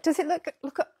wonder, does it look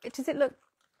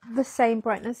the same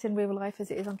brightness in real life as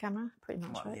it is on camera? Pretty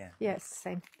much, well, right? Yeah, it's the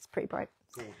same. It's pretty bright.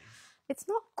 Gaudy. It's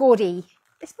not gaudy.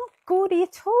 It's not gaudy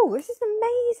at all. This is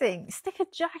amazing. Stick a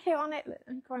jacket on it. Let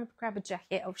me go and grab a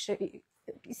jacket. I'll show you.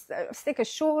 Stick a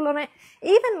shawl on it.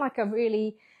 Even like a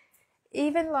really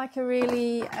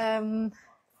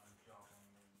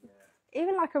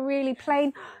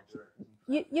plain.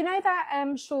 You know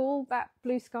that shawl, that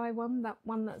blue sky one, that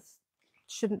one that's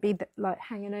shouldn't be like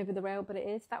hanging over the rail, but it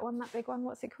is, that one, that big one,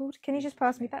 what's it called? Can you just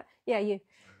pass me that? Yeah, you,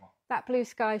 that blue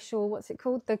sky shawl, what's it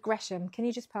called? The Gresham. Can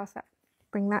you just pass that,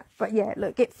 bring that? But yeah,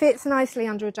 look, it fits nicely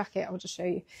under a jacket. I'll just show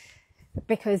you,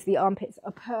 because the armpits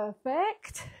are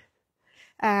perfect,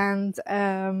 and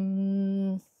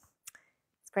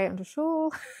it's great under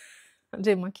shawl. I'm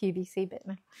doing my QVC bit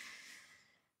now.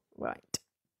 Right,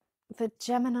 the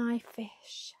Gemini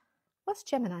fish. What's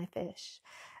Gemini fish?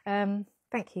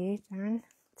 Thank you, Darren.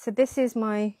 So this is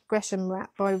my Gresham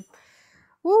wrap by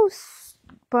wool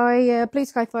by Blue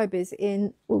Sky Fibres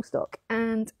in Woolstock,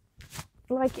 and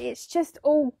like it's just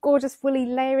all gorgeous woolly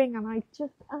layering, and I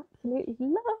just absolutely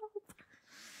love.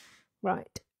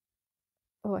 Right.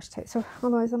 Oh, I should take so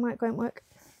otherwise I might go and work.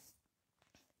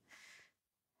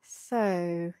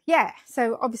 So yeah,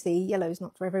 so obviously yellow is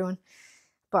not for everyone,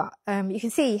 but you can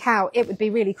see how it would be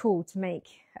really cool to make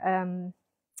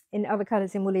in other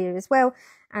colours in Woollier as well,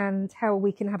 and how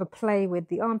we can have a play with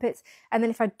the armpits. And then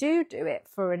if I do it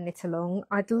for a knit along,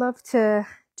 I'd love to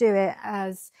do it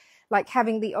as like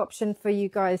having the option for you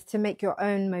guys to make your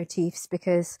own motifs,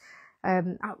 because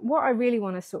what I really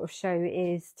want to sort of show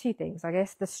is two things, I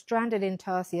guess. The stranded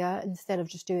intarsia instead of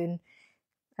just doing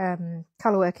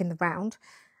colour work in the round,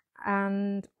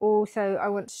 and also I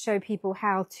want to show people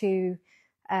how to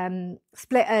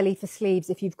split early for sleeves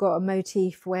if you've got a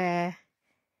motif where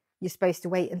you're supposed to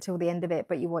wait until the end of it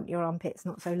but you want your armpits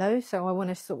not so low. So I want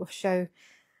to sort of show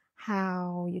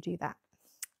how you do that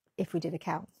if we did a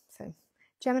cow. So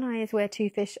Gemini is where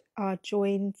two fish are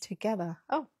joined together.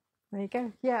 Oh, there you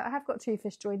go. Yeah, I have got two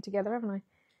fish joined together, haven't I?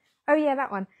 Oh yeah,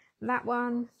 that one.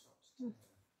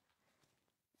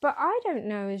 But I don't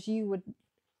know as you would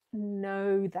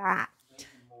know that.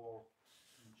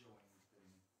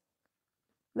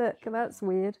 Look, that's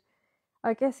weird.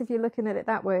 I guess if you're looking at it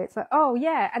that way, it's like, oh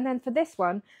yeah. And then for this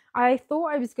one, I thought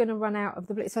I was going to run out of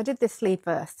the blue. So I did this sleeve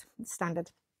first,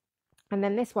 standard. And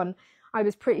then this one, I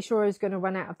was pretty sure I was going to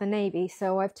run out of the navy.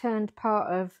 So I've turned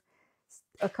part of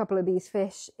a couple of these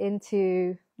fish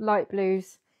into light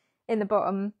blues in the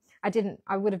bottom.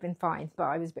 I would have been fine, but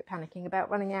I was a bit panicking about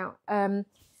running out.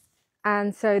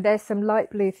 And so there's some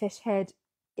light blue fish head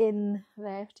in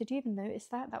there. Did you even notice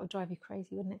that? That would drive you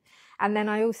crazy, wouldn't it? And then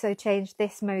I also changed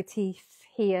this motif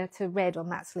here to red on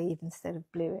that sleeve instead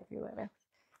of blue everywhere else.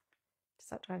 Does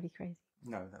that drive you crazy?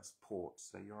 No, that's port,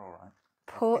 so you're all right.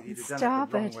 Port and starboard. If you'd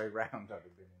have done it the wrong way round, I'd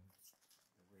have been in.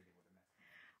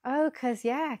 Oh,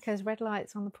 because red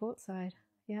light's on the port side.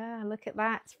 Yeah, look at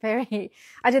that. It's very.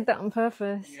 I did that on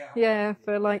purpose. Yeah,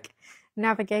 for like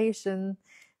navigation.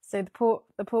 So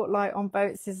the port light on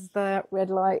boats is the red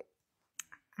light,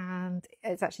 and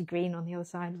it's actually green on the other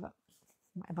side, but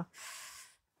whatever.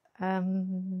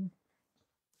 On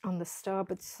the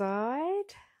starboard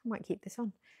side, I might keep this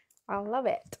on. I love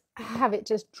it. Have it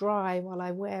just dry while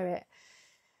I wear it.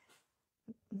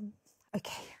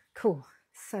 Okay, cool.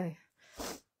 So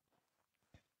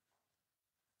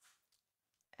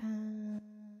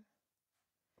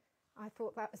I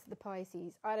thought that was the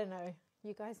Pisces. I don't know.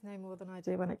 You guys know more than I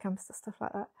do when it comes to stuff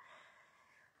like that.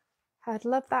 I'd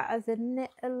love that as a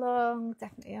knit along.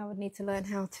 Definitely I would need to learn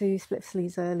how to split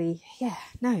sleeves early. Yeah,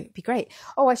 no, it'd be great.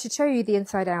 Oh, I should show you the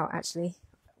inside out actually.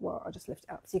 Well, I'll just lift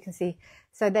it up so you can see.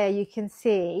 So there you can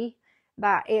see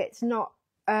that it's not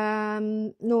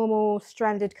normal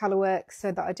stranded colour work,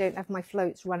 so that I don't have my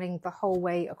floats running the whole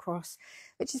way across,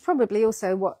 which is probably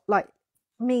also what like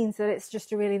means that it's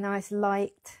just a really nice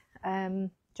light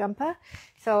jumper.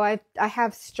 So I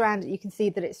have stranded, you can see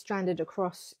that it's stranded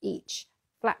across each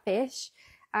flatfish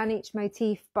and each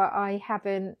motif, but I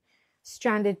haven't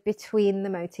stranded between the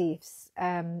motifs.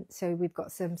 So we've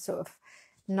got some sort of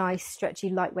nice stretchy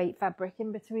lightweight fabric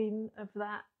in between of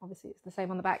that. Obviously it's the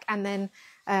same on the back, and then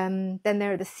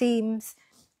there are the seams.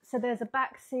 So there's a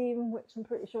back seam which I'm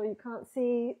pretty sure you can't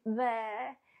see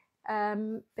there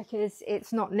because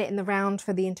it's not knit in the round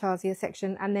for the intarsia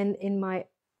section. And then in my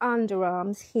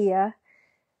underarms here,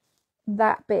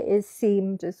 that bit is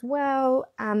seamed as well,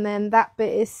 and then that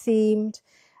bit is seamed,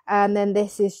 and then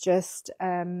this is just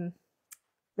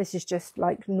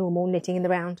like normal knitting in the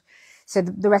round. So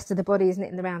the rest of the body is knit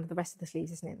in the round, and the rest of the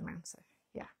sleeves is knit in the round. So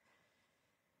yeah.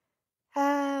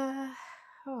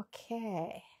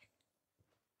 Okay.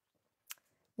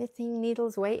 Knitting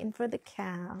needles waiting for the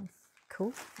cow.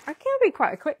 Cool. I can be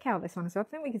quite a quick cow this one, so I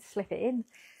think we could slip it in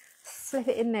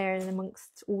there and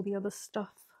amongst all the other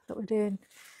stuff that we're doing.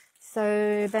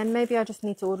 So then maybe I just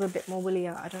need to order a bit more woolly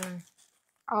out. I don't know.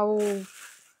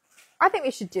 I think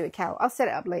we should do a cow. I'll set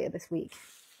it up later this week.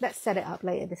 Let's set it up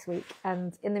later this week.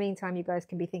 And in the meantime, you guys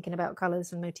can be thinking about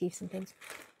colours and motifs and things.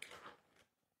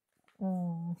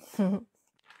 I'm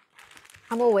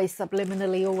always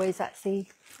subliminally, always at sea.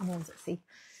 I'm always at sea.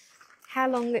 How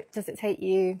long does it take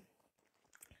you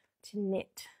to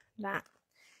knit that?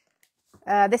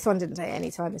 This one didn't take any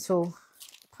time at all.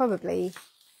 Probably,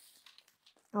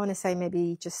 I want to say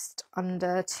maybe just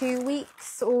under 2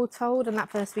 weeks all told. And that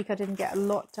first week I didn't get a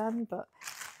lot done. But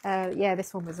yeah,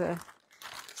 this one was a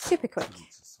super quick.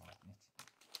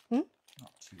 Not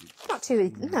 2 weeks. not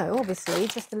too, no, obviously,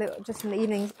 just a little, just in the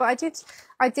evenings. But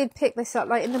I did pick this up,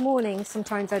 like in the mornings.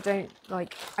 Sometimes I don't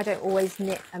always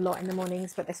knit a lot in the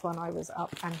mornings, but this one I was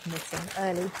up and knitting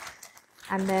early.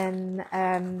 And then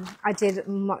I did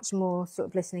much more sort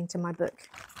of listening to my book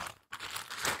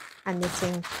and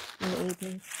knitting in the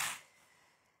evenings.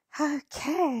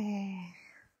 Okay.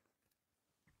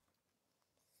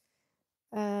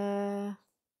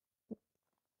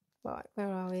 Right, where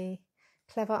are we?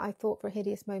 Clever. I thought for a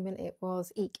hideous moment it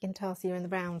was Eek, Intarsia in the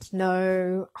round.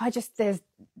 No, there's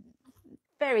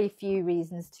very few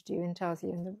reasons to do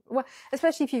Intarsia in the, well,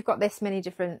 especially if you've got this many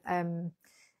different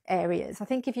areas. I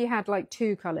think if you had like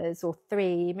 2 colours or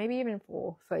 3, maybe even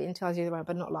 4 for Intarsia in the round,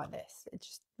 but not like this. It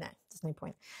just, no, there's no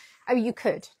point. Oh, you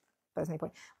could. There's no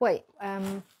point. Wait,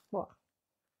 what?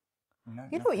 No,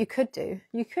 You know what you could do?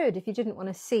 You could, if you didn't want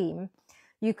to seam,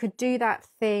 you could do that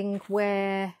thing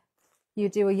where you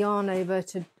do a yarn over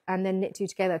to and then knit 2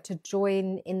 together to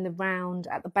join in the round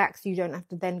at the back, so you don't have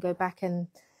to then go back and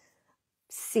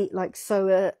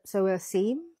sew a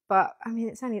seam. But I mean,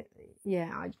 it's only,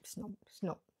 yeah, it's not,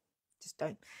 just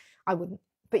don't. I wouldn't,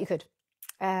 but you could.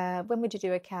 When would you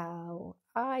do a cow?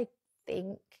 I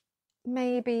think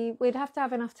maybe we'd have to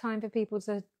have enough time for people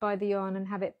to buy the yarn and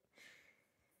have it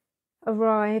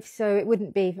arrive, so it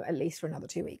wouldn't be at least for another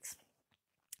 2 weeks.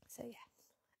 So yeah.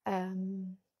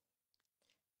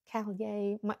 Cal,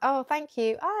 yay. Oh, thank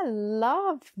you. I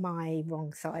love my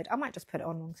wrong side. I might just put it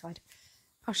on wrong side.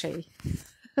 I'll show you.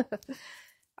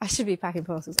 I should be packing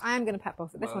parcels. I am going to pack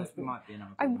parcels. This one's for might be an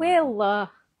I will.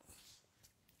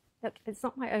 Look, it's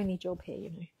not my only job here,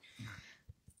 you know.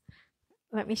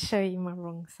 Let me show you my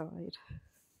wrong side.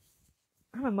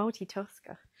 I'm a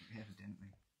multitasker. Evidently.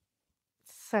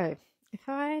 So, if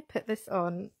I put this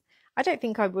on, I don't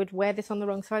think I would wear this on the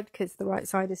wrong side because the right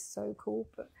side is so cool,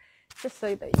 but just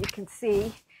so that you can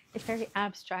see, it's very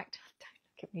abstract. Don't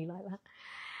look at me like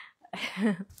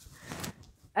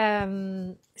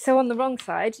that. So on the wrong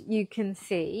side, you can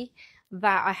see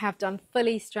that I have done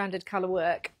fully stranded colour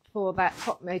work for that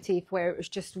top motif where it was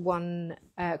just one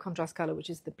contrast colour, which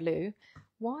is the blue.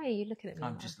 Why are you looking at me?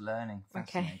 I'm just learning,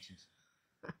 fascinated. Okay.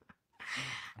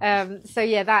 So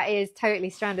yeah, that is totally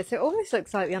stranded. So it almost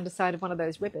looks like the underside of one of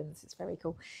those ribbons. It's very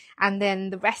cool. And then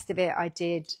the rest of it I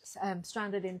did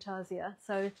stranded Intarsia.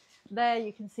 So there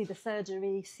you can see the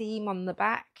surgery seam on the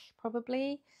back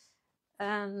probably.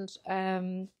 And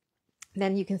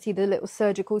then you can see the little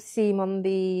surgical seam on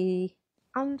the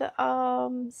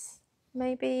underarms,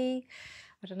 maybe.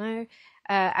 I don't know.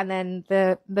 And then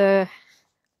the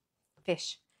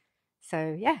fish.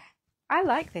 So yeah, I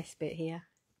like this bit here.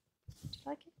 Do you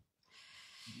like it?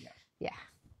 Yeah.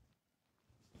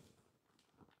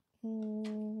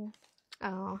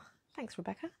 Oh, thanks,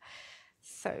 Rebecca.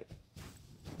 So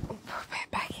I'll put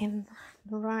it back in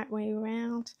the right way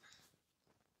around.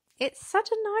 It's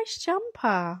such a nice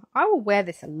jumper. I will wear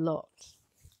this a lot,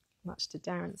 much to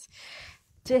Darren's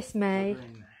dismay.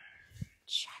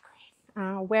 Chagrin.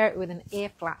 I'll wear it with an ear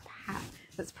flap hat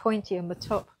that's pointy on the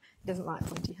top. He doesn't like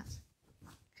pointy hats.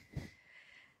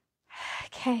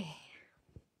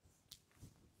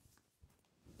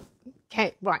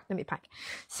 Okay, right, let me pack.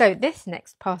 So this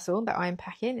next parcel that I'm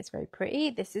packing is very pretty.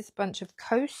 This is a bunch of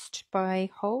Coast by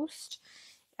Holst.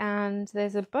 And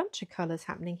there's a bunch of colours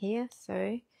happening here.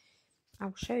 So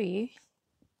I'll show you.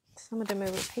 Some of them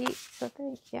are repeats, I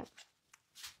think, yeah.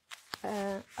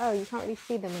 Oh, you can't really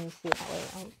see them when you see it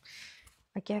that way.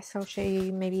 I guess I'll show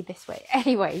you maybe this way.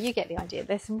 Anyway, you get the idea.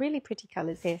 There's some really pretty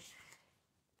colours here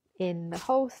in the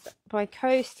Holst by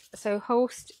Coast. So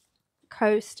Holst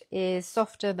Coast is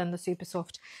softer than the super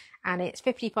soft, and it's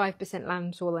 55%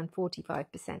 lambswool and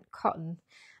 45% cotton.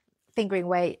 Fingering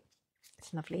weight,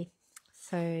 it's lovely.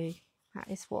 So that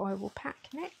is what I will pack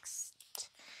next.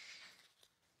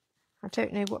 I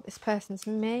don't know what this person's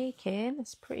making.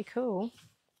 It's pretty cool,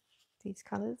 these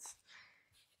colours.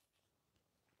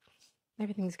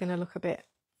 Everything's going to look a bit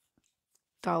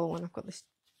dull when I've got this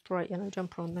bright yellow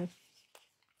jumper on though.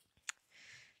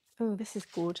 Oh, this is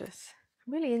gorgeous.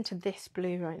 I'm really into this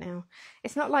blue right now.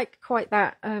 It's not like quite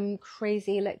that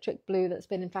crazy electric blue that's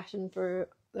been in fashion for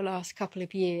the last couple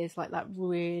of years, like that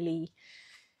really,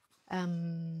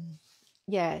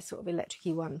 yeah, sort of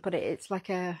electric-y one, but it's like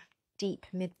a deep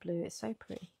mid blue. It's so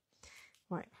pretty.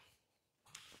 Right.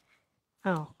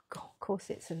 Oh, God, of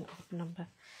course it's an odd number.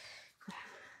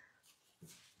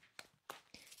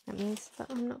 That means that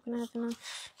I'm not going to have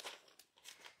enough.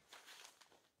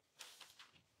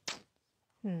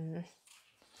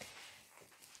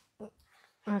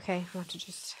 Okay, I'll have to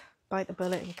just bite the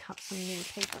bullet and cut some new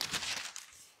paper.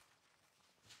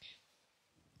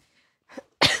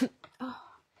 Oh,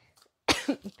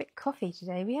 a bit coffee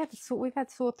today. We've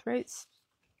had sore throats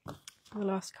the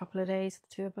last couple of days, the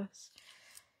two of us.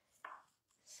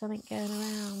 Something going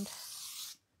around.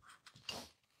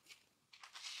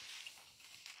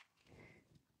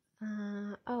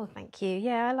 Oh, thank you.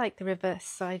 Yeah, I like the reverse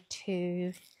side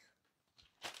too.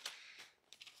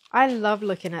 I love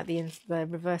looking at the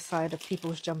reverse side of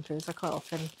people's jumpers. I quite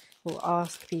often will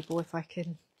ask people if I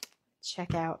can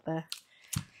check out the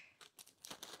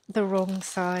wrong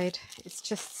side. It's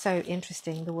just so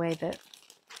interesting the way that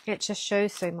it just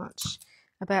shows so much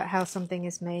about how something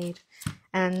is made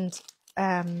and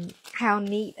how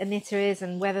neat a knitter is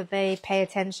and whether they pay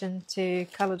attention to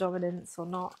colour dominance or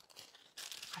not.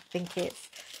 I think it's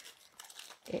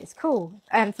cool.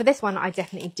 And for this one, I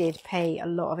definitely did pay a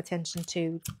lot of attention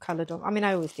to colour dominance. I mean,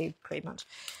 I always do pretty much.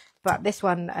 But this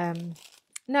one,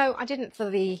 no, I didn't for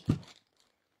the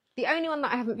only one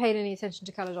that I haven't paid any attention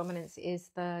to colour dominance is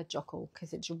the Jockle,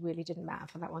 because it really didn't matter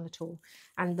for that one at all.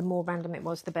 And the more random it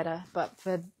was, the better. But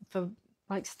for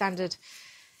like standard,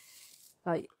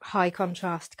 like high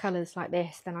contrast colours like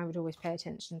this, then I would always pay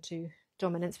attention to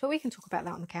dominance. But we can talk about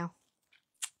that on the cow.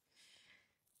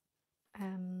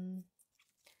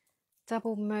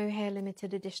 Double mohair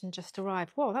limited edition just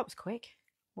arrived. Whoa, that was quick.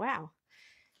 Wow.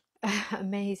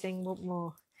 Amazing. What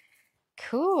more?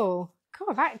 Cool.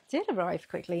 God, that did arrive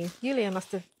quickly. Yulia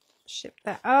must have shipped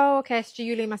that. Oh, okay. So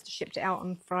Yulia must have shipped it out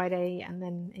on Friday and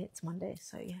then it's Monday.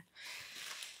 So, yeah.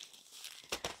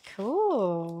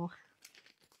 Cool.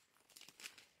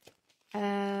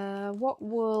 What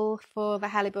wool for the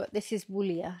halibut? This is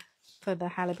Woolia for the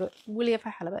halibut. Woolia for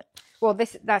halibut. Well,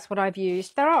 that's what I've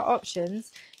used. There are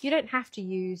options. You don't have to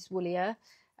use Woolia.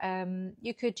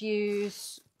 You could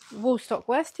use Woolstock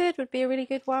Worsted would be a really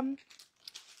good one.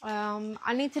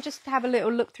 I need to just have a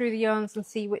little look through the yarns and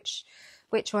see which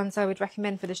ones I would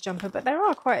recommend for this jumper. But there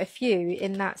are quite a few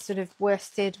in that sort of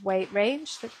worsted weight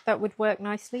range that would work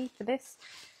nicely for this.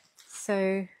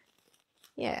 So,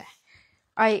 yeah.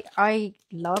 I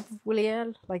love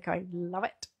Woolia, like I love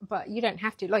it, but you don't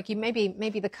have to. Like you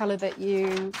maybe the colour that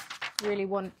you really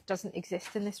want doesn't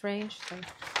exist in this range, so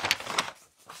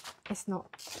it's not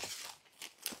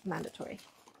mandatory.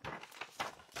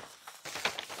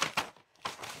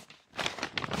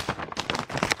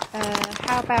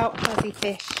 How about fuzzy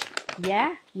fish?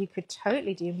 Yeah, you could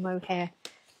totally do mohair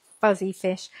fuzzy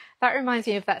fish. That reminds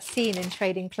me of that scene in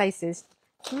Trading Places.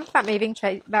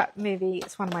 That movie,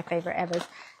 it's one of my favourite ever.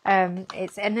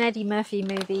 It's an Eddie Murphy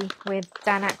movie with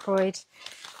Dan Aykroyd,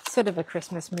 sort of a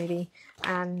Christmas movie.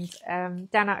 And Dan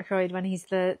Aykroyd, when he's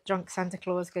the drunk Santa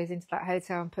Claus, goes into that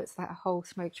hotel and puts that whole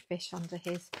smoked fish under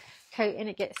his coat and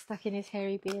it gets stuck in his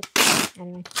hairy beard.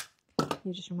 Anyway,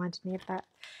 you just reminded me of that.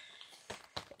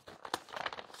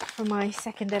 For my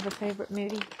second ever favourite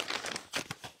movie.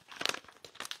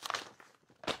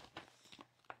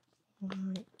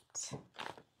 Right.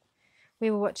 We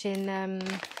were watching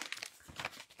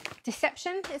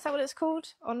Deception, is that what it's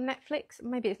called? On Netflix?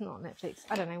 Maybe it's not on Netflix.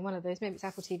 I don't know, one of those. Maybe it's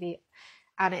Apple TV.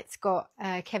 And it's got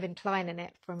Kevin Kline in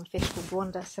it from A Fish Called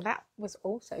Wanda. So that was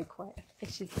also quite a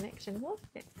fishy connection, wasn't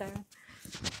it,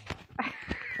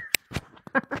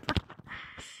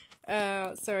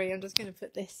 Sarah? Sorry, I'm just going to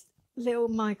put this little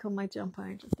mic on my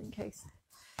jumper just in case.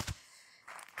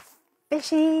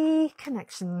 Fishy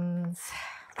connections.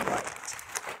 Right.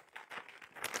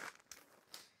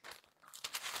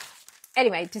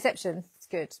 Anyway, Deception is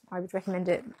good. I would recommend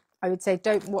it. I would say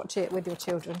don't watch it with your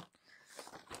children.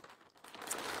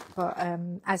 But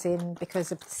as in because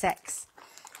of the sex,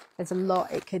 there's a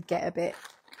lot. It could get a bit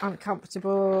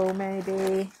uncomfortable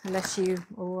maybe, unless you're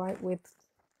all right with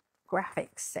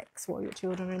graphic sex while your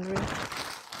children are in the room.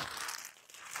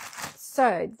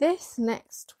 So this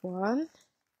next one,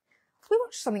 we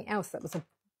watched something else that was a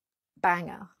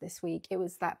banger this week. It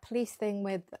was that police thing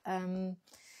with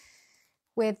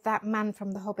that man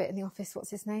from The Hobbit in the office.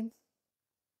 What's his name?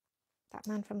 That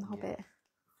man from The Hobbit.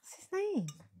 What's his name?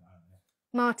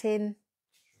 Martin.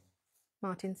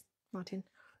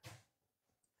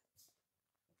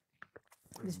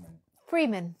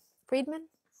 Freeman. I can't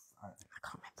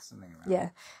remember. Something around.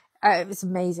 Yeah. It was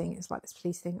amazing. It's like this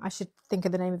police thing. I should think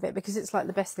of the name of it because it's like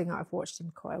the best thing that I've watched in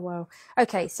quite a while.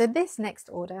 Okay, so this next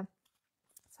order.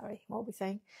 Sorry, what were we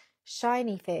saying?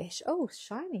 Shiny fish. Oh,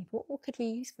 shiny. What could we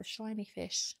use for shiny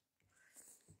fish?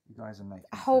 You guys are making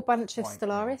a whole bunch of quite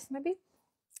Stellaris, maybe?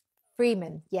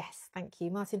 Freeman. Yes, thank you.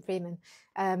 Martin Freeman.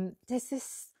 There's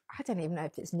this, I don't even know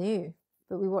if it's new,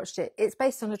 but we watched it. It's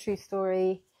based on a true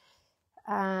story.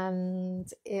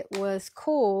 And it was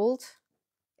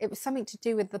something to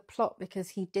do with the plot because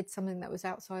he did something that was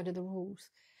outside of the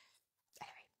rules.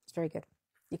 Anyway, it's very good.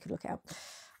 You could look it up.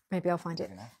 Maybe I'll find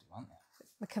it.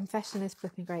 The Confession is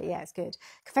flipping great. Yeah, it's good.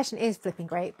 Confession is flipping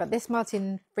great, but this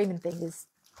Martin Freeman thing is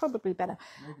probably better.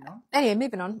 Moving on. Anyway,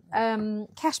 moving on.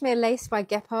 Cashmere Lace by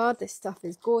Gepard. This stuff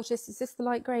is gorgeous. Is this the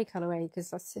light grey colourway?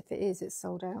 Because if it is, it's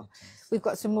sold out. We've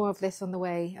got some more of this on the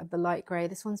way, of the light grey.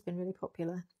 This one's been really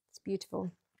popular. It's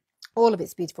beautiful. All of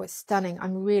it's beautiful. It's stunning.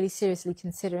 I'm really seriously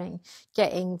considering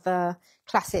getting the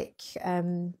classic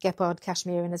Gepard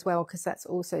cashmere in as well, because that's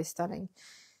also stunning.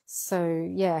 So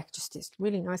yeah, just it's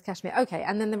really nice cashmere. Okay,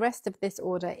 and then the rest of this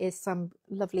order is some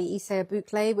lovely Isea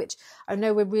boucle, which I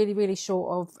know we're really, really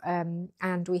short of,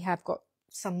 and we have got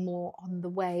some more on the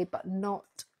way, but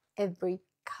not every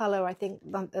colour. I think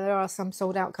there are some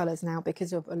sold out colours now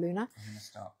because of Aluna. I'm going to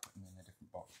start putting in a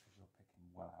different box because you're picking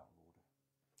well out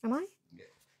of order. Am I? Yeah.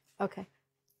 Okay.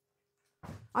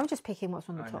 I'm just picking what's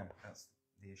on the I top. know, that's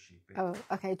the issue. Oh,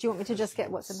 okay. Do you want me to just get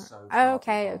what's in the... So Oh,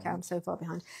 okay, okay. I'm so far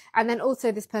behind. And then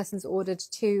also this person's ordered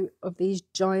 2 of these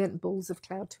giant balls of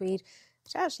cloud tweed,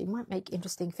 which actually might make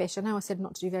interesting fish. I know I said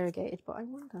not to do variegated, but I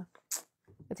wonder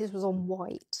if this was on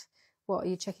white. What, are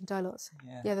you checking dye lots?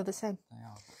 Yeah, they're the same. They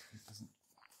are, but it doesn't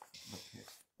look good.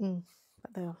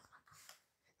 But they are.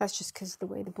 That's just because of the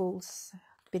way the balls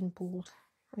have been balled.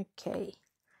 Okay.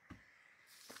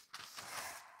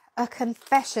 A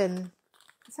Confession.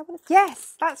 Is that what it's...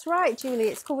 Yes, that's right, Julie.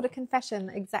 It's called A Confession.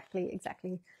 Exactly.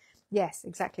 Yes,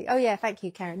 exactly. Oh, yeah, thank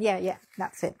you, Karen. Yeah,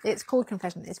 that's it. It's called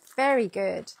Confession. It's very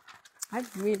good.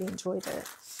 I've really enjoyed it.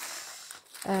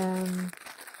 And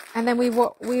then we've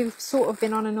sort of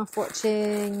been on and off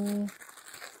watching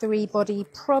 3 Body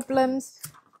Problems.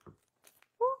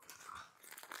 What?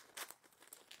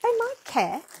 They might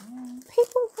care.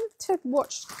 People want to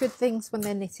watch good things when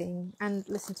they're knitting and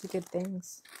listen to good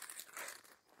things.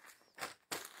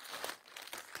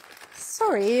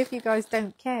 Sorry if you guys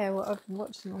don't care what I'm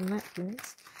watching on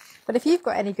Netflix, but if you've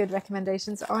got any good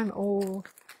recommendations, I'm all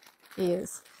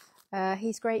ears.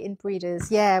 He's great in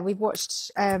Breeders. Yeah, we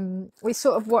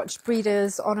sort of watched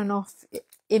Breeders on and off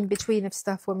in between of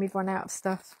stuff when we've run out of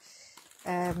stuff.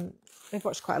 We've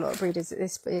watched quite a lot of Breeders.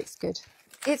 It's good.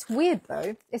 It's weird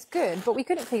though. It's good, but we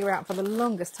couldn't figure out for the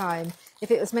longest time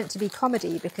if it was meant to be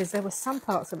comedy, because there were some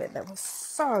parts of it that were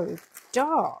so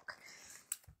dark.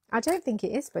 I don't think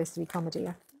it is supposed to be comedy.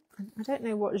 I don't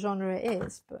know what genre it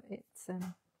is, but it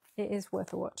is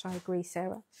worth a watch. I agree,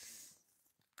 Sarah.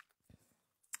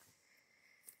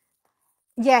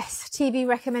 Yes, TV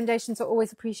recommendations are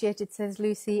always appreciated, says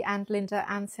Lucy and Linda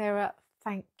and Sarah.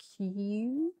 Thank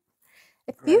you.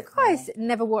 If you guys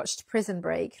never watched Prison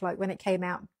Break, like when it came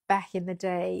out back in the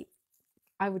day,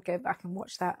 I would go back and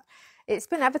watch that. It's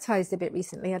been advertised a bit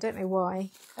recently. I don't know why.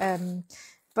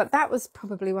 But that was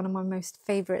probably one of my most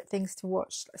favourite things to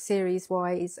watch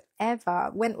series-wise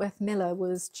ever. Wentworth Miller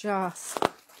was just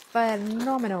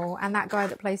phenomenal. And that guy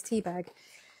that plays Teabag.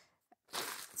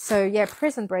 So, yeah,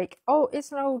 Prison Break. Oh,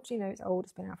 it's an old, it's old.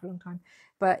 It's been out for a long time.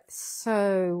 But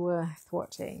so worth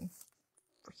watching.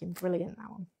 Freaking brilliant,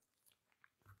 that one.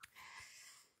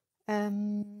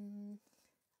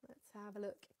 Let's have a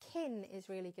look. Kin is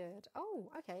really good. Oh,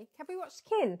 okay. Have we watched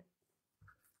Kin?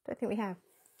 Don't think we have.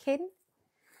 Kin?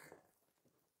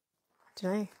 I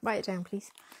don't know. Write it down,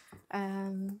 please.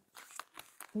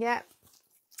 Yeah.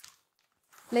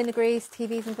 Lynn agrees.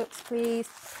 TVs and books, please.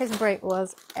 Prison Break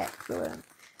was excellent.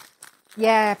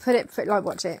 Yeah,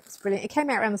 watch it. It's brilliant. It came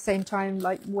out around the same time,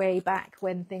 like way back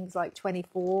when things like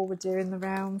 24 were doing the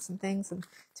rounds and things. And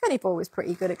 24 was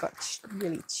pretty good. It got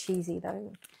really cheesy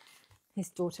though. His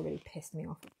daughter really pissed me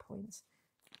off at points.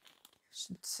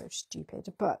 She's so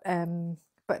stupid. But let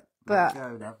it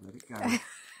go, Dad, let it go.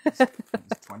 It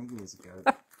was 20 years ago.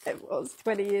 It was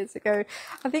 20 years ago.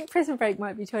 I think Prison Break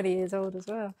might be 20 years old as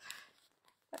well.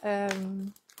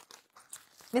 Mr.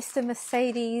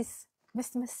 Mercedes,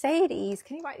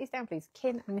 can you write these down, please?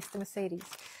 Kin and Mr. Mercedes.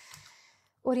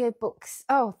 Audio books.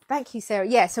 Oh, thank you, Sarah.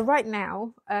 Yeah, so right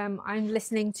now I'm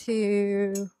listening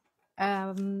to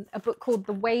a book called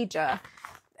The Wager.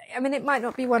 I mean, it might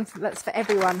not be one that's for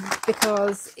everyone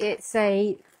because it's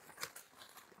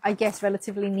I guess,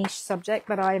 relatively niche subject,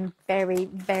 but I'm very,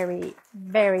 very,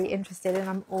 very interested, and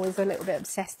I'm always a little bit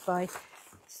obsessed by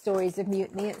stories of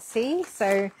mutiny at sea.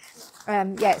 So,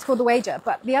 yeah, it's called The Wager.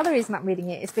 But the other reason I'm reading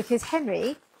it is because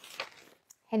Henry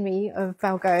of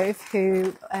Valgove,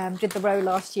 who did the row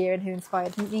last year and who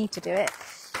inspired me to do it,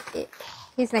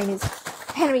 his name is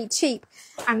Henry Cheap,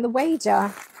 and The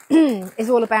Wager is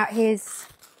all about his,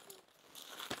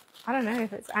 I don't know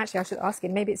if it's, actually I should ask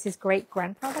him, maybe it's his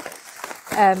great-grandfather.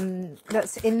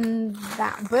 That's in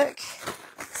that book.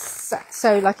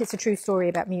 So like, it's a true story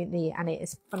about mutiny, and it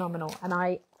is phenomenal, and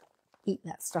I eat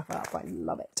that stuff up. I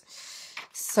love it.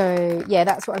 So yeah,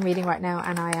 that's what I'm reading right now,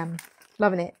 and I am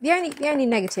Loving it. The only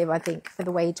negative I think for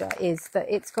The Wager is that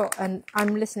it's got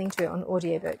I'm listening to it on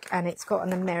audiobook, and it's got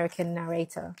an American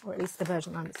narrator, or at least the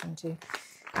version I'm listening to.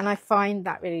 And I find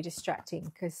that really distracting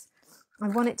because I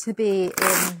want it to be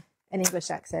in an English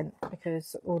accent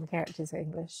because all the characters are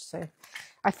English. So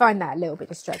I find that a little bit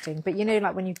distracting. But you know,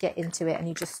 like when you get into it and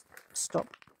you just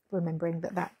stop remembering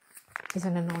that is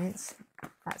an annoyance.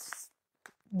 That's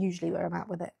usually where I'm at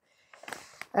with it.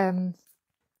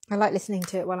 I like listening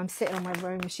to it while I'm sitting on my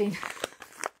rowing machine.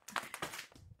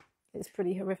 It's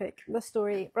pretty horrific. The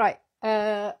story, right.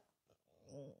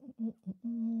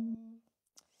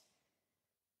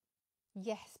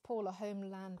 Yes, Paula,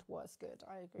 Homeland was good.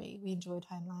 I agree. We enjoyed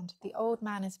Homeland. The Old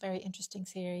Man is a very interesting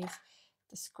series.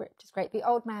 The script is great. The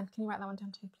Old Man, can you write that one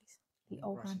down too, please? The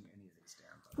Old Man.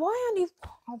 Why aren't you?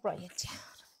 I'll write it down.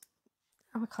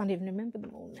 Oh, I can't even remember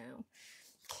them all now.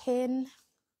 Kin,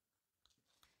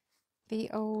 The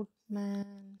Old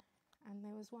Man, and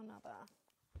there was one other.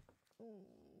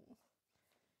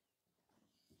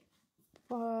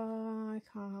 Oh, I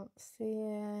can't see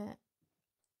it.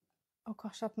 Oh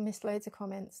gosh, I've missed loads of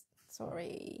comments.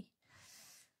 Sorry.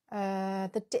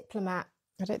 The Diplomat.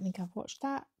 I don't think I've watched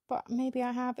that, but maybe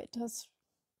I have. It does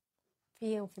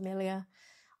feel familiar.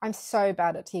 I'm so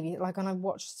bad at TV. Like when I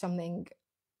watch something,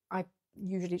 I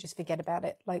usually just forget about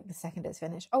it like the second it's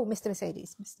finished. Oh, Mr.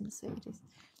 Mercedes.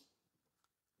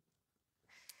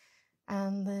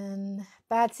 And then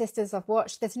Bad Sisters I've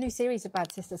watched. There's a new series of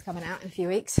Bad Sisters coming out in a few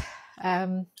weeks.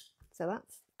 So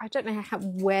that's, I don't know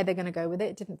where they're going to go with it.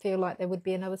 It didn't feel like there would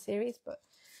be another series, but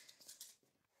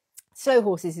Slow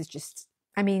Horses is just,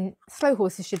 I mean, Slow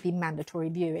Horses should be mandatory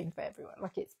viewing for everyone.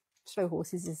 Like Slow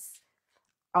Horses is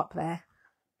up there.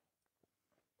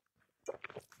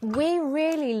 We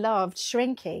really loved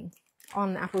Shrinking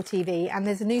on Apple TV, and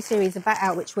there's a new series of that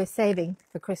out which we're saving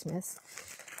for Christmas.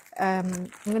 I'm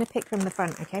going to pick from the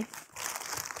front, okay?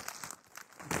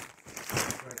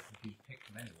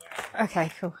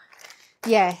 Okay, cool.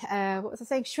 Yeah, what was I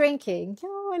saying? Shrinking.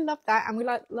 Oh, I love that. And we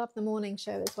love the morning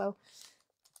show as well.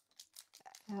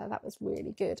 That was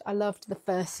really good. I loved the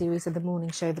first series of the morning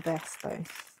show the best, though.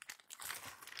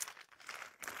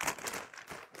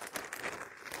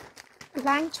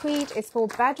 Langtweed is for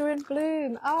Badger and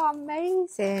Bloom. Oh,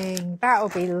 amazing. That'll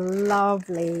be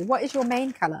lovely. What is your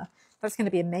main colour? That's going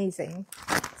to be amazing,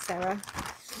 Sarah.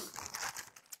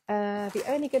 The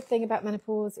only good thing about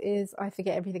menopause is I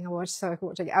forget everything I watch, so I can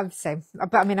watch it. I'm the same.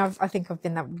 But I mean, I think I've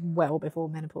been that well before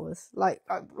menopause. Like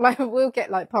we'll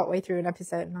get like partway through an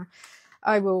episode and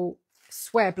I will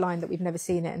swear blind that we've never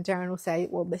seen it. And Darren will say,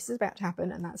 well, this is about to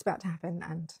happen and that's about to happen.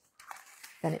 And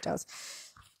then it does.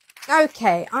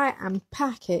 Okay, I am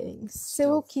packing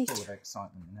silky. Full of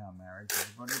excitement in our marriage,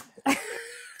 everybody.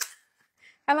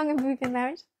 How long have we been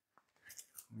married?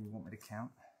 You want me to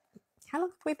count? How long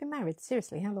have we been married?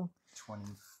 Seriously, how long?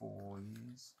 24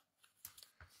 years.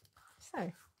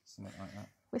 So, something like that.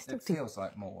 It feels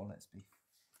like more. Let's be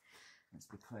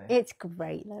clear. It's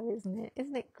great, though, isn't it?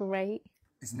 Isn't it great?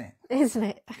 Isn't it? Isn't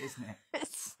it? Isn't it?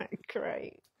 It's so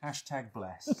great. Hashtag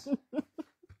blessed.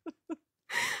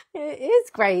 It is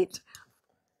great.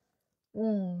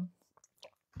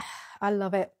 I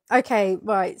love it. Okay,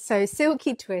 right. So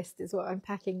Silky Twist is what I'm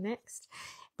packing next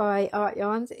by Art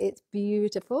Yarns. It's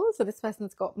beautiful. So this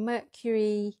person's got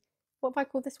Mercury. What have I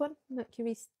called this one?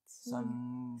 Mercury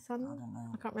Sun? I don't know.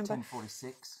 I can't remember.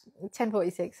 1046.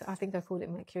 1046. I think I called it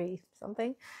Mercury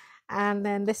something. And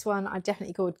then this one I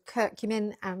definitely called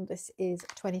Curcumin, and this is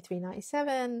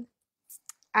 $23.97.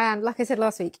 And like I said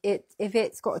last week, if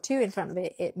it's got a 2 in front of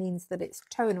it, it means that it's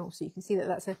tonal. So you can see that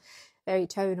that's a very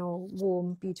tonal,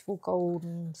 warm, beautiful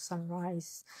golden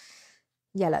sunrise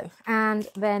yellow. And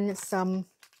then some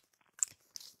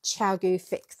Chowgu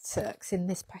Fixed Silks in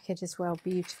this package as well.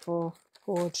 Beautiful.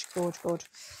 Gorge. Right,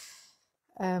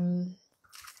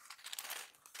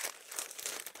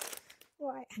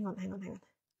 hang on.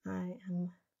 I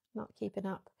am not keeping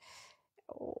up.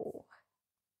 Oh.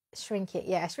 Shrink It.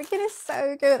 Yeah, Shrink It is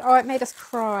so good. Oh, it made us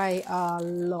cry a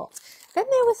lot. Then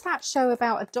there was that show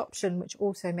about adoption, which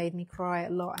also made me cry a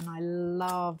lot, and I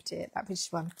loved it. That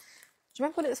British one. Do you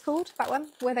remember what it was called? That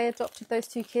one where they adopted those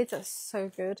 2 kids. That's so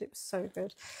good. It was so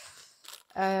good.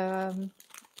 I can't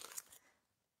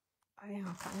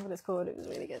remember what it's called. It was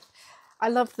really good. I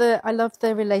love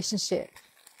the relationship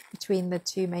between the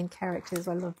 2 main characters.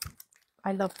 I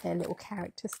love their little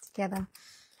characters together.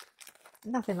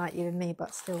 Nothing like You and Me,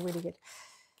 but still really good.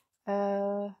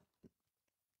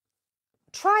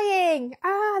 Trying.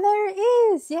 There it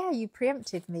is. Yeah, you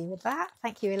preempted me with that.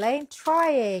 Thank you, Elaine.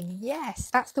 Trying.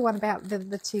 Yes, that's the one about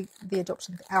the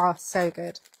adoption. Oh, so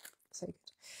good. So good.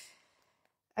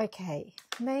 Okay,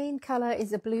 main colour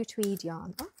is a blue tweed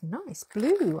yarn. Oh, nice,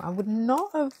 blue. I would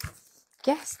not have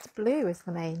guessed blue as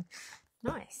the main.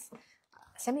 Nice.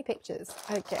 Send me pictures.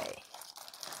 Okay.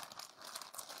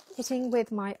 Knitting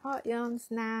with my art yarns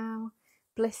now.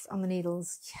 Bliss on the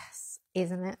needles. Yes,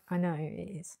 isn't it? I know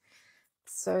it is.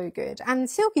 So good. And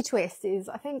Silky Twist is,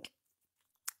 I think,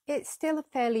 it's still a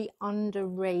fairly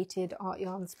underrated art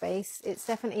yarn space. It's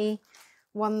definitely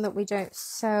one that we don't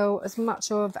sell as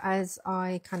much of as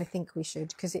I kind of think we should,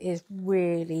 because it is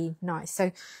really nice.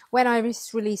 So when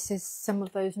Iris releases some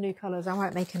of those new colours, I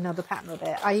might make another pattern of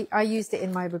it. I used it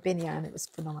in my Robinia and it was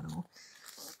phenomenal.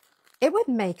 It would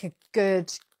make a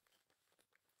good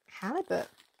halibut.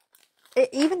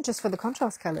 Even just for the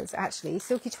contrast colours, actually.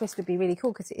 Silky Twist would be really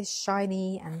cool because it is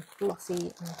shiny and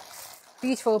glossy and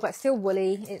beautiful, but still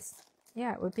woolly. It's,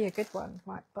 yeah, it would be a good one.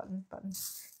 Right, button.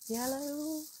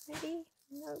 Yellow, maybe?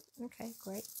 No, okay,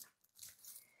 great.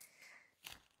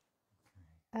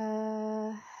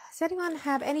 Does anyone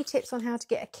have any tips on how to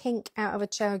get a kink out of a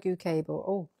Chow-Goo cable?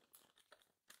 Oh,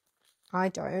 I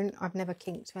don't. I've never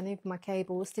kinked any of my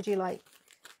cables. Did you like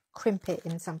crimp it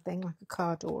in something like a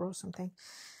car door or something?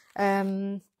 I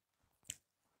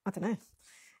don't know.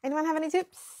 Anyone have any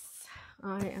tips?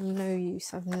 I am no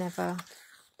use. I've never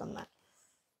done that.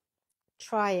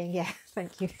 Trying, yeah,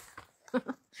 thank you.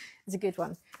 It's a good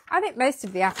one. I think most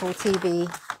of the Apple TV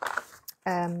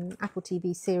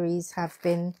series have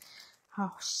been.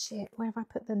 Oh shit! Where have I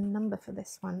put the number for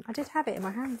this one? I did have it in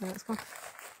my hand, and it's gone.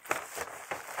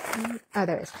 Oh,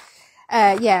 there it is.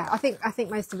 Yeah, I think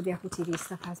most of the Apple TV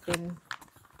stuff has been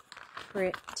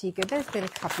pretty good. There's been a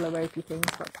couple of ropey things,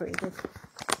 but pretty good.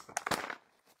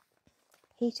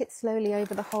 Heat it slowly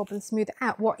over the hob and smooth it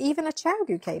out. What, even a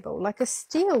Chow-Goo cable, like a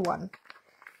steel one?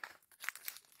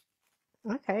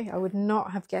 Okay, I would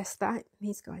not have guessed that.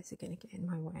 These guys are going to get in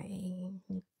my way.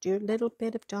 Do a little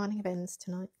bit of darning of ends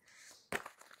tonight.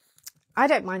 I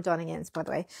don't mind darning ends, by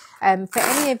the way. For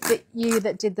any of you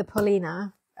that did the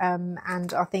Paulina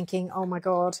and are thinking, oh my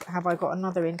God, have I got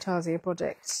another Intarsia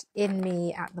project in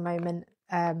me at the moment?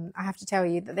 I have to tell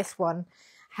you that this one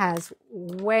has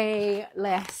way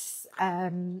less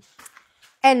ends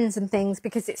and things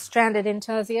because it's stranded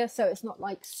Intarsia. So it's not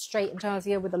like straight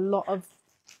Intarsia with a lot of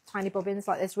tiny bobbins.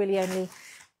 Like there's really only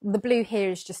the blue here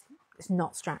is just, it's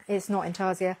not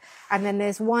Intarsia, and then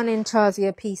there's one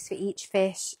Intarsia piece for each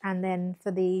fish, and then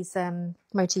for these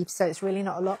motifs, so it's really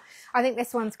not a lot. I think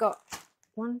this one's got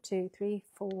 1, 2, 3,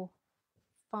 4,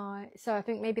 5, so I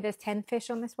think maybe there's 10 fish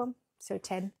on this one, so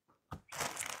 10.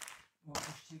 1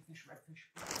 fish, 2 fish, red fish.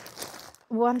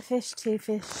 1 fish, 2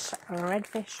 fish, red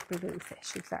fish, blue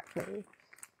fish, exactly.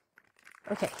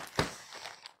 Okay,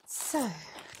 so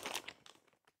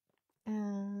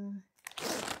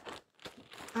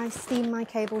I steam my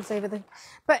cables over the.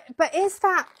 But is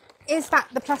that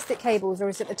the plastic cables, or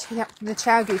is it the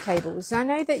Chow-Goo cables? I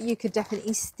know that you could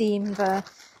definitely steam the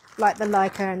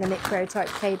Leica and the Micro type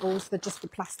cables, just the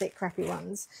plastic crappy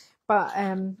ones. But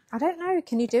I don't know.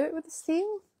 Can you do it with the steam?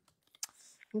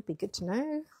 It would be good to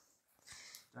know.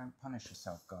 Don't punish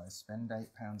yourself, guys. Spend £8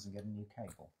 and get a new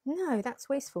cable. No, that's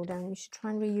wasteful, Darren. You should try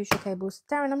and reuse your cables.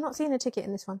 Darren, I'm not seeing a ticket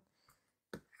in this one.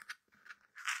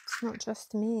 It's not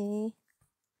just me.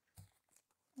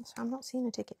 So I'm not seeing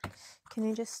a ticket. Can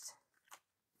you just...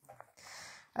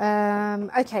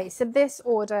 okay, so this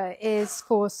order is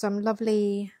for some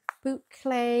lovely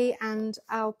boucle and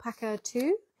alpaca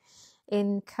 2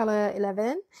 in colour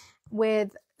 11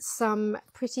 with some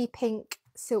pretty pink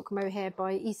silk mohair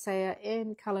by Isaiah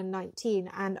in colour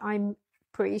 19, and I'm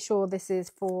pretty sure this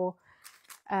is for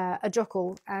a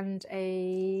jockle and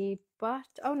a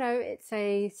oh no, it's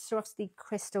a Swarovski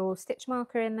crystal stitch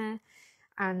marker in there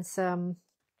and some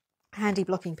handy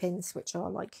blocking pins, which are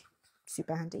like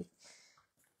super handy.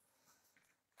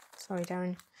 Sorry,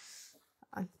 Darren,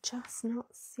 I'm just not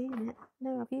seeing it.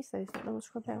 No, I've used those, not those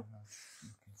scrubbed out.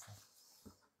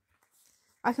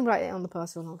 I can write it on the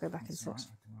parcel and I'll go back and search.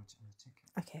 I can write it on the ticket.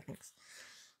 Okay, thanks.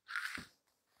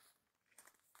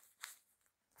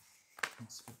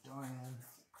 It's for Diane.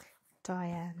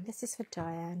 Diane, this is for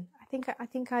Diane. I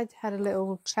think I'd had a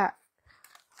little chat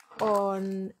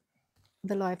on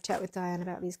the live chat with Diane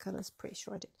about these colours. Pretty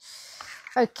sure I did.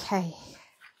 Okay.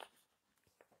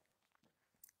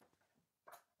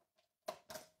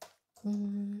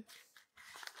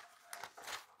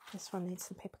 This one needs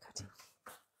some paper cutting.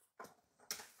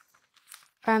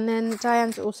 And then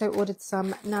Diane's also ordered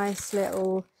some nice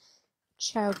little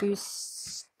Chow-Goo,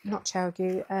 not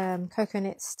Chow-Goo, cocoa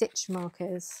knit stitch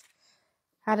markers.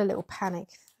 Had a little panic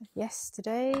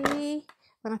yesterday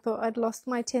when I thought I'd lost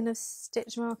my tin of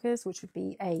stitch markers, which would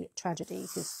be a tragedy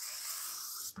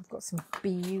because I've got some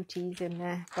beauties in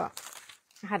there, but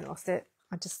I hadn't lost it.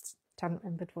 I just hadn't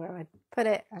remembered where I'd put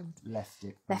it and Left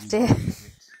it.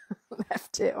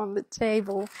 left it on the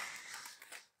table,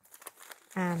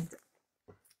 and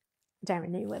Darren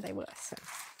knew where they were, so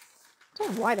I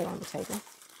don't know why they were on the table.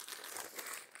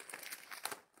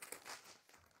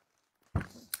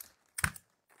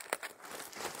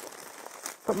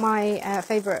 But my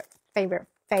favourite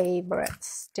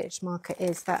stitch marker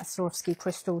is that Swarovski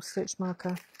Crystal stitch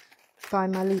marker by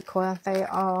Maliqua.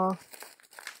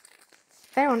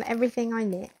 They're on everything I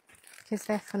knit because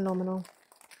they're phenomenal.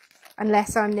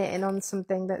 Unless I'm knitting on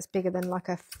something that's bigger than like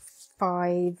a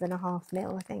 5.5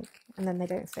 mil, I think, and then they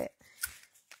don't fit.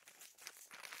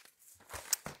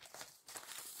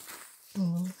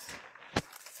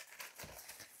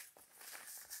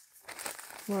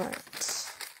 Right,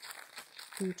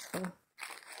 beautiful.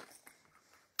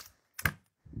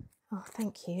 Oh,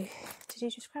 thank you. Did you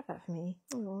just grab that for me?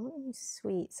 Oh,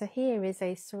 sweet. So here is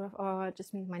a sort of, oh, it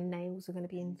just means my nails are going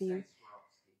to be in view.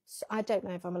 So I don't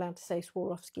know if I'm allowed to say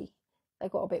Swarovski. They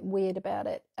got a bit weird about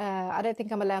it. I don't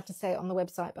think I'm allowed to say it on the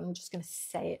website, but I'm just going to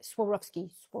say it.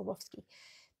 Swarovski.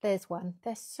 There's one.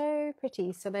 They're so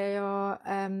pretty. So they are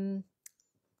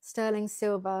sterling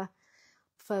silver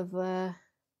for the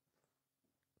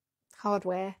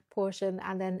hardware portion,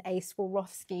 and then a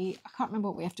Swarovski, I can't remember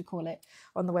what we have to call it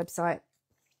on the website,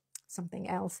 something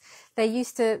else. They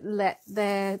used to let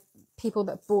their people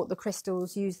that bought the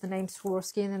crystals use the name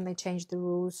Swarovski, and then they changed the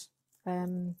rules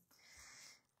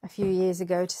a few years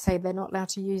ago to say they're not allowed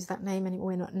to use that name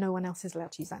anymore. No one else is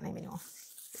allowed to use that name anymore.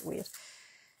 Weird.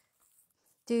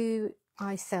 Do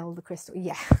I sell the crystal?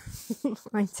 Yeah,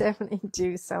 I definitely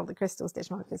do sell the crystal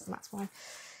stitch markers, and that's why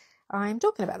I'm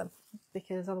talking about them,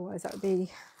 because otherwise that would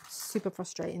be super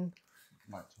frustrating.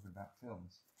 Like talking about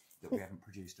films that we haven't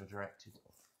produced or directed.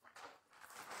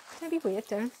 That'd be weird,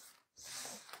 Darren.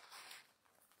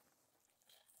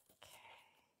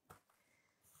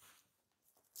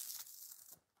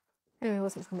 Anyway, I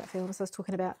wasn't talking about films, I was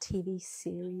talking about TV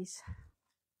series.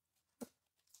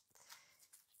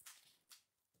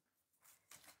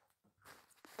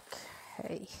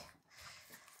 Okay.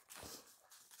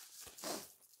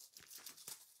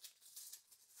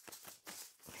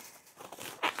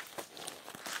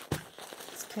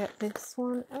 Let's get this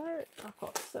one out. I've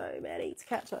got so many to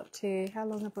catch up to. How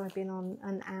long have I been on?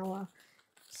 An hour.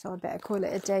 So I better call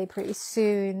it a day pretty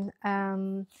soon.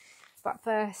 But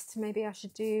first, maybe I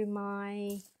should do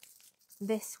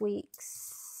this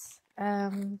week's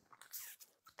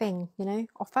thing,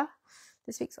 offer.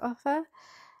 This week's offer.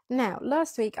 Now,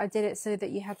 last week I did it so that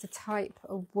you had to type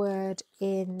a word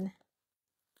in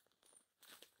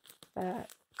the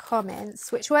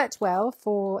comments, which worked well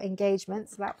for engagement,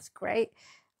 so that was great.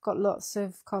 Got lots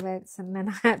of comments, and then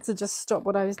I had to just stop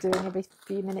what I was doing every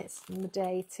few minutes in the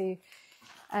day to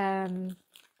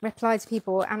reply to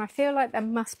people, and I feel like there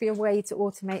must be a way to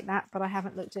automate that, but I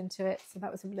haven't looked into it, so that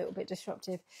was a little bit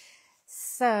disruptive.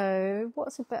 So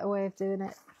what's a better way of doing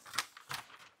it?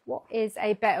 What is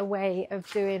a better way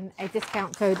of doing a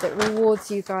discount code that rewards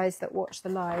you guys that watch the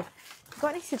live?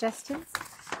 Got any suggestions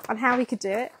on how we could do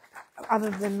it,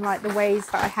 other than like the ways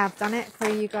that I have done it for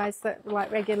you guys that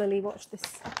like regularly watch this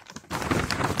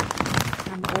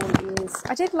all years?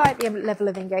 I did like the level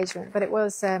of engagement, but it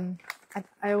was I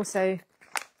also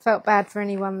felt bad for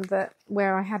anyone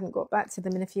where I hadn't got back to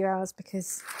them in a few hours,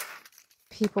 because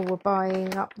people were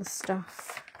buying up the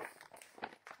stuff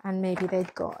and maybe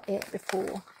they'd got it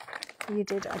before you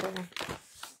did. I don't know.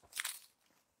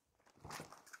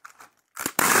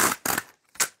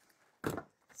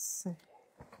 So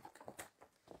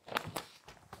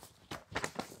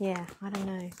yeah, I don't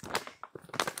know.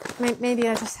 Maybe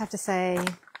I just have to say,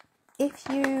 if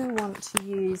you want to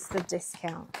use the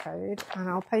discount code, and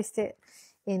I'll post it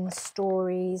in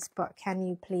stories, but can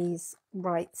you please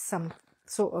write some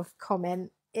sort of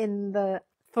comment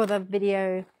for the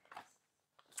video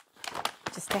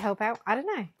just to help out? I don't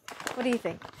know. What do you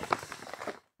think?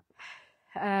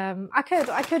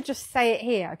 I could just say it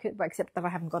here. Except that I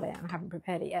haven't got it and I haven't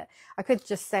prepared it yet. I could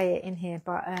just say it in here,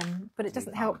 but it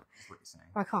doesn't help.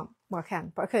 I can't. Well, I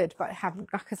can, but I could, but I haven't,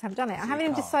 because I haven't done it. I haven't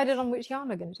even decided on which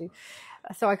yarn I'm going to do,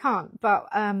 so I can't. But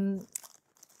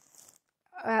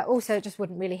also, it just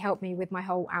wouldn't really help me with my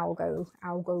whole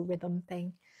algorithm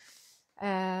thing.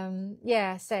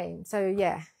 Yeah, same. So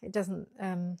yeah, it doesn't.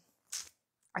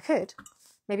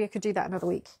 Maybe I could do that another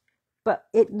week. But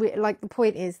the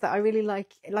point is that I really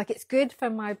like it's good for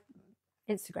my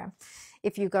Instagram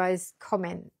if you guys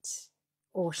comment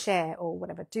or share or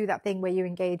whatever. Do that thing where you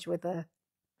engage with a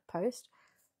post.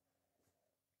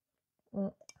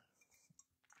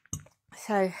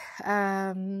 So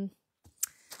I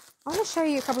want to show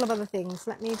you a couple of other things.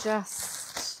 Let me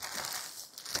just,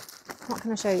 what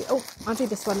can I show you? Oh, I'll do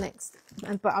this one next,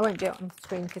 but I won't do it on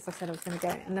screen because I said I was going to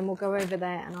go, and then we'll go over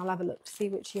there and I'll have a look to see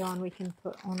which yarn we can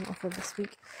put on offer this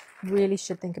week. Really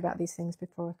should think about these things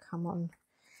before I come on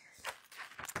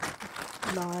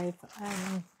live.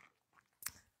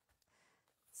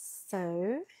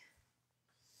 So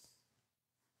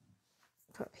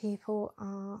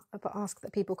but ask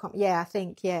that people come. Yeah, I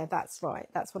think, yeah, that's right.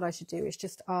 That's what I should do, is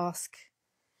just ask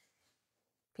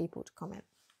people to comment.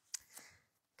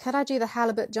 Could I do the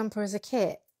halibut jumper as a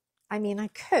kit? I mean, I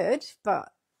could,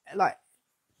 but like,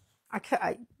 I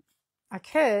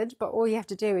could, but all you have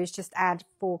to do is just add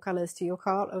 4 colours to your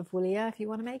cart of Woolia if you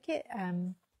want to make it.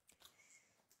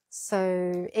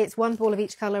 So it's 1 ball of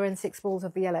each colour and 6 balls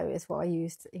of the yellow is what I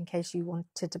used in case you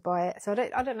wanted to buy it. So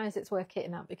I don't know if it's worth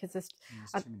kitting up because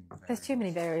there's too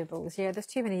many variables. Yeah, there's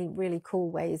too many really cool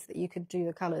ways that you could do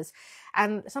the colours.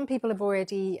 And some people have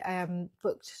already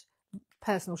booked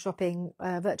personal shopping,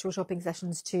 virtual shopping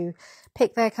sessions to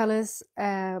pick their colours,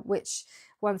 which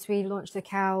once we launch the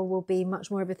Cal will be much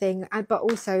more of a thing. But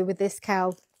also with this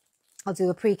Cal, I'll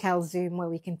do a pre-Cal Zoom where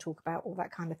we can talk about all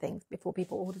that kind of thing before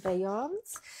people order their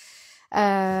yarns.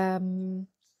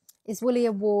 Is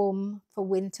Woolia warm for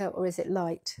winter or is it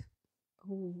light?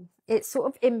 Ooh, it's sort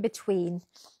of in between.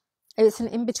 It's an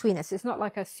in-betweener. So it's not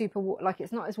like a super, like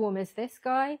it's not as warm as this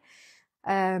guy,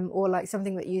 or like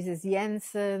something that uses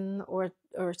Jensen or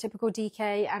a typical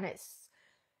DK,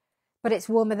 but it's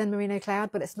warmer than Merino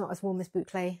Cloud, but it's not as warm as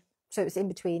Boucle. So it's in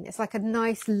between. It's like a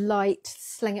nice light,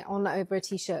 sling it on over a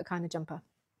t-shirt kind of jumper.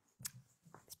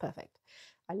 It's perfect.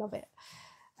 I love it.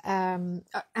 And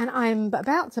I'm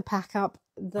about to pack up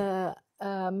the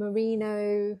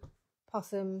Merino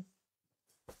Possum.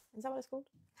 Is that what it's called?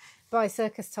 By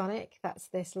Circus Tonic. That's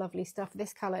this lovely stuff.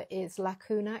 This colour is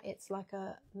Lacuna. It's like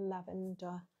a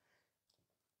lavender.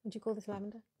 Would you call this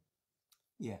lavender?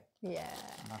 Yeah. Yeah,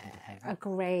 a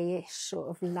greyish sort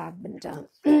of lavender.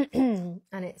 And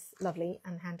it's lovely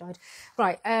and hand dyed.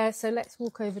 Right, so let's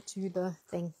walk over to the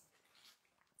thing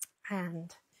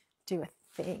and do a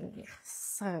thing.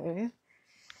 So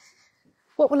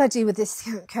what will I do with this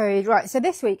discount code? Right, so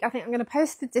this week I think I'm going to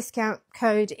post the discount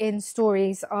code in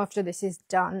stories after this is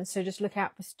done. So just look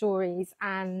out for stories,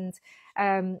 and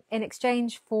in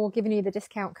exchange for giving you the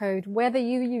discount code, whether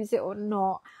you use it or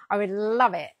not, I would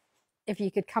love it if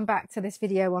you could come back to this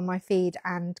video on my feed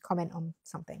and comment on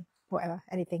something, whatever,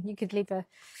 anything. You could leave a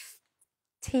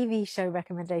TV show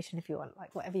recommendation if you want,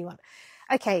 like whatever you want.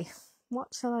 Okay,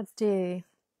 what shall I do?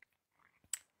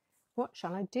 What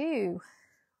shall I do?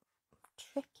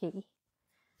 Tricky.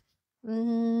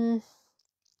 The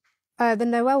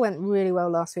Noel went really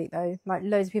well last week though. Like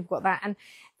loads of people got that.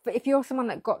 But if you're someone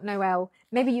that got Noel,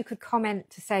 maybe you could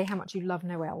comment to say how much you love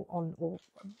Noel on, or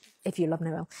if you love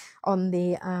Noel, on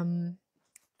the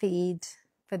feed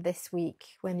for this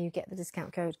week when you get the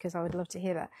discount code, because I would love to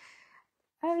hear that.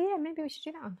 Oh yeah, maybe we should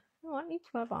do that one. Oh, I need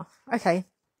 12 off. Okay.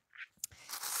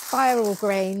 Spiral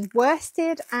grain,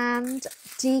 worsted and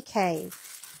DK.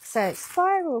 So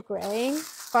Spiral grain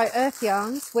by Earth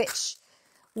Yarns, which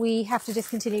we have to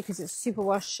discontinue because it's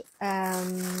superwash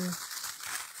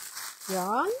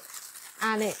yarn,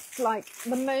 and it's like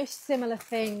the most similar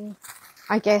thing,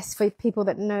 I guess, for people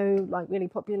that know like really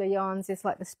popular yarns. It's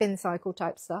like the spin cycle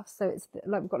type stuff. So it's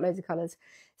like, we've got loads of colours.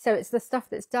 So it's the stuff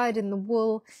that's dyed in the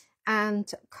wool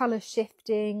and colour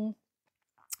shifting.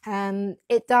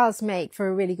 It does make for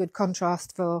a really good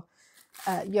contrast for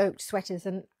yoked sweaters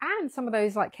and some of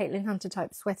those like Caitlin Hunter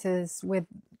type sweaters with,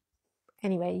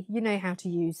 anyway, you know how to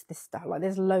use this stuff. Like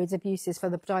there's loads of uses for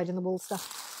the dyed in the wool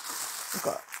stuff. We've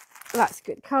got, that's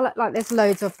good colour, like there's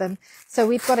loads of them. So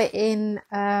we've got it in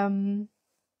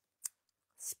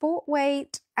sport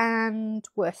weight and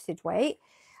worsted weight,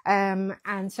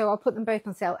 and so I'll put them both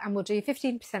on sale and we'll do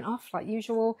 15% off like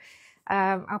usual.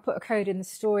 I'll put a code in the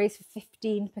stories for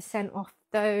 15% off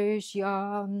those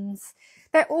yarns.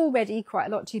 They're already quite a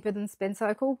lot cheaper than Spin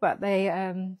Cycle, but they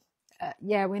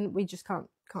yeah, we just can't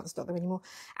stock them anymore.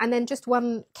 And then just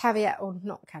one caveat, or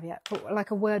not caveat, but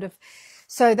like a word of,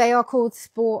 so they are called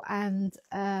sport and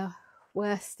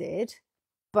worsted,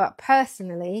 but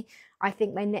personally I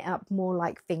think they knit up more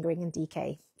like fingering and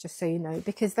DK, just so you know,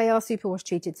 because they are superwash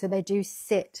treated, so they do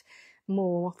sit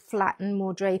more flat and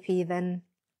more drapey than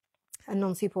a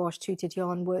non-superwash treated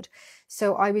yarn would.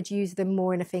 So I would use them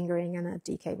more in a fingering and a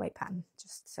DK weight pattern,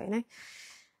 just so you know.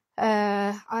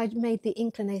 I made the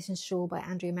Inclination shawl by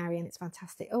Andrea Mary and it's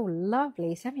fantastic. Oh,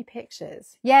 lovely. Send me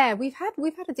pictures. Yeah, we've had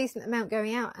a decent amount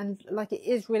going out, and like it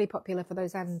is really popular for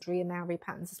those Andrea Mary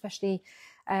patterns, especially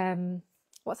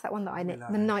What's that one that I We knit?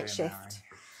 love The Night Andrea Shift.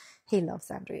 Mowry. He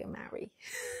loves Andrea Mowry.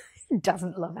 Who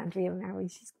doesn't love Andrea Mowry?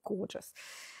 She's gorgeous.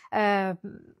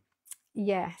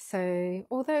 Yeah, so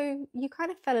although you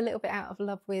kind of fell a little bit out of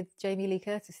love with Jamie Lee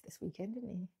Curtis this weekend, didn't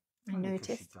you? I Only 'cause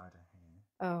noticed. she dyed her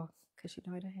hair. Oh, because she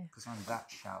dyed her hair. Because I'm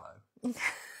that shallow.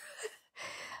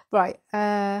 Right.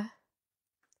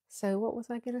 So what was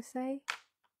I going to say?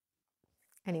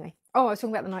 Anyway. Oh, I was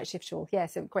talking about the Night Shift shawl. Yeah,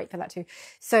 so great for that too.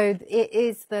 So it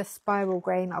is the spiral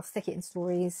grain. I'll stick it in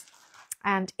stories.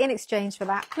 And in exchange for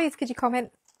that, please could you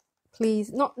comment?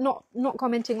 Please, not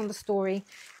commenting on the story,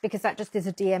 because that just is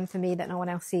a DM for me that no one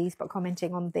else sees, but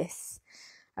commenting on this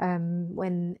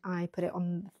when I put it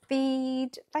on the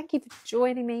feed. Thank you for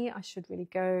joining me. I should really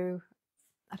go.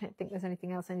 I don't think there's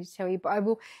anything else I need to tell you, but I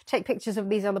will take pictures of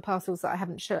these other parcels that I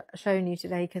haven't shown you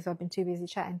today because I've been too busy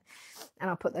chatting, and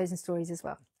I'll put those in stories as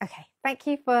well. Okay, thank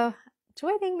you for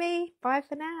joining me. Bye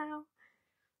for now.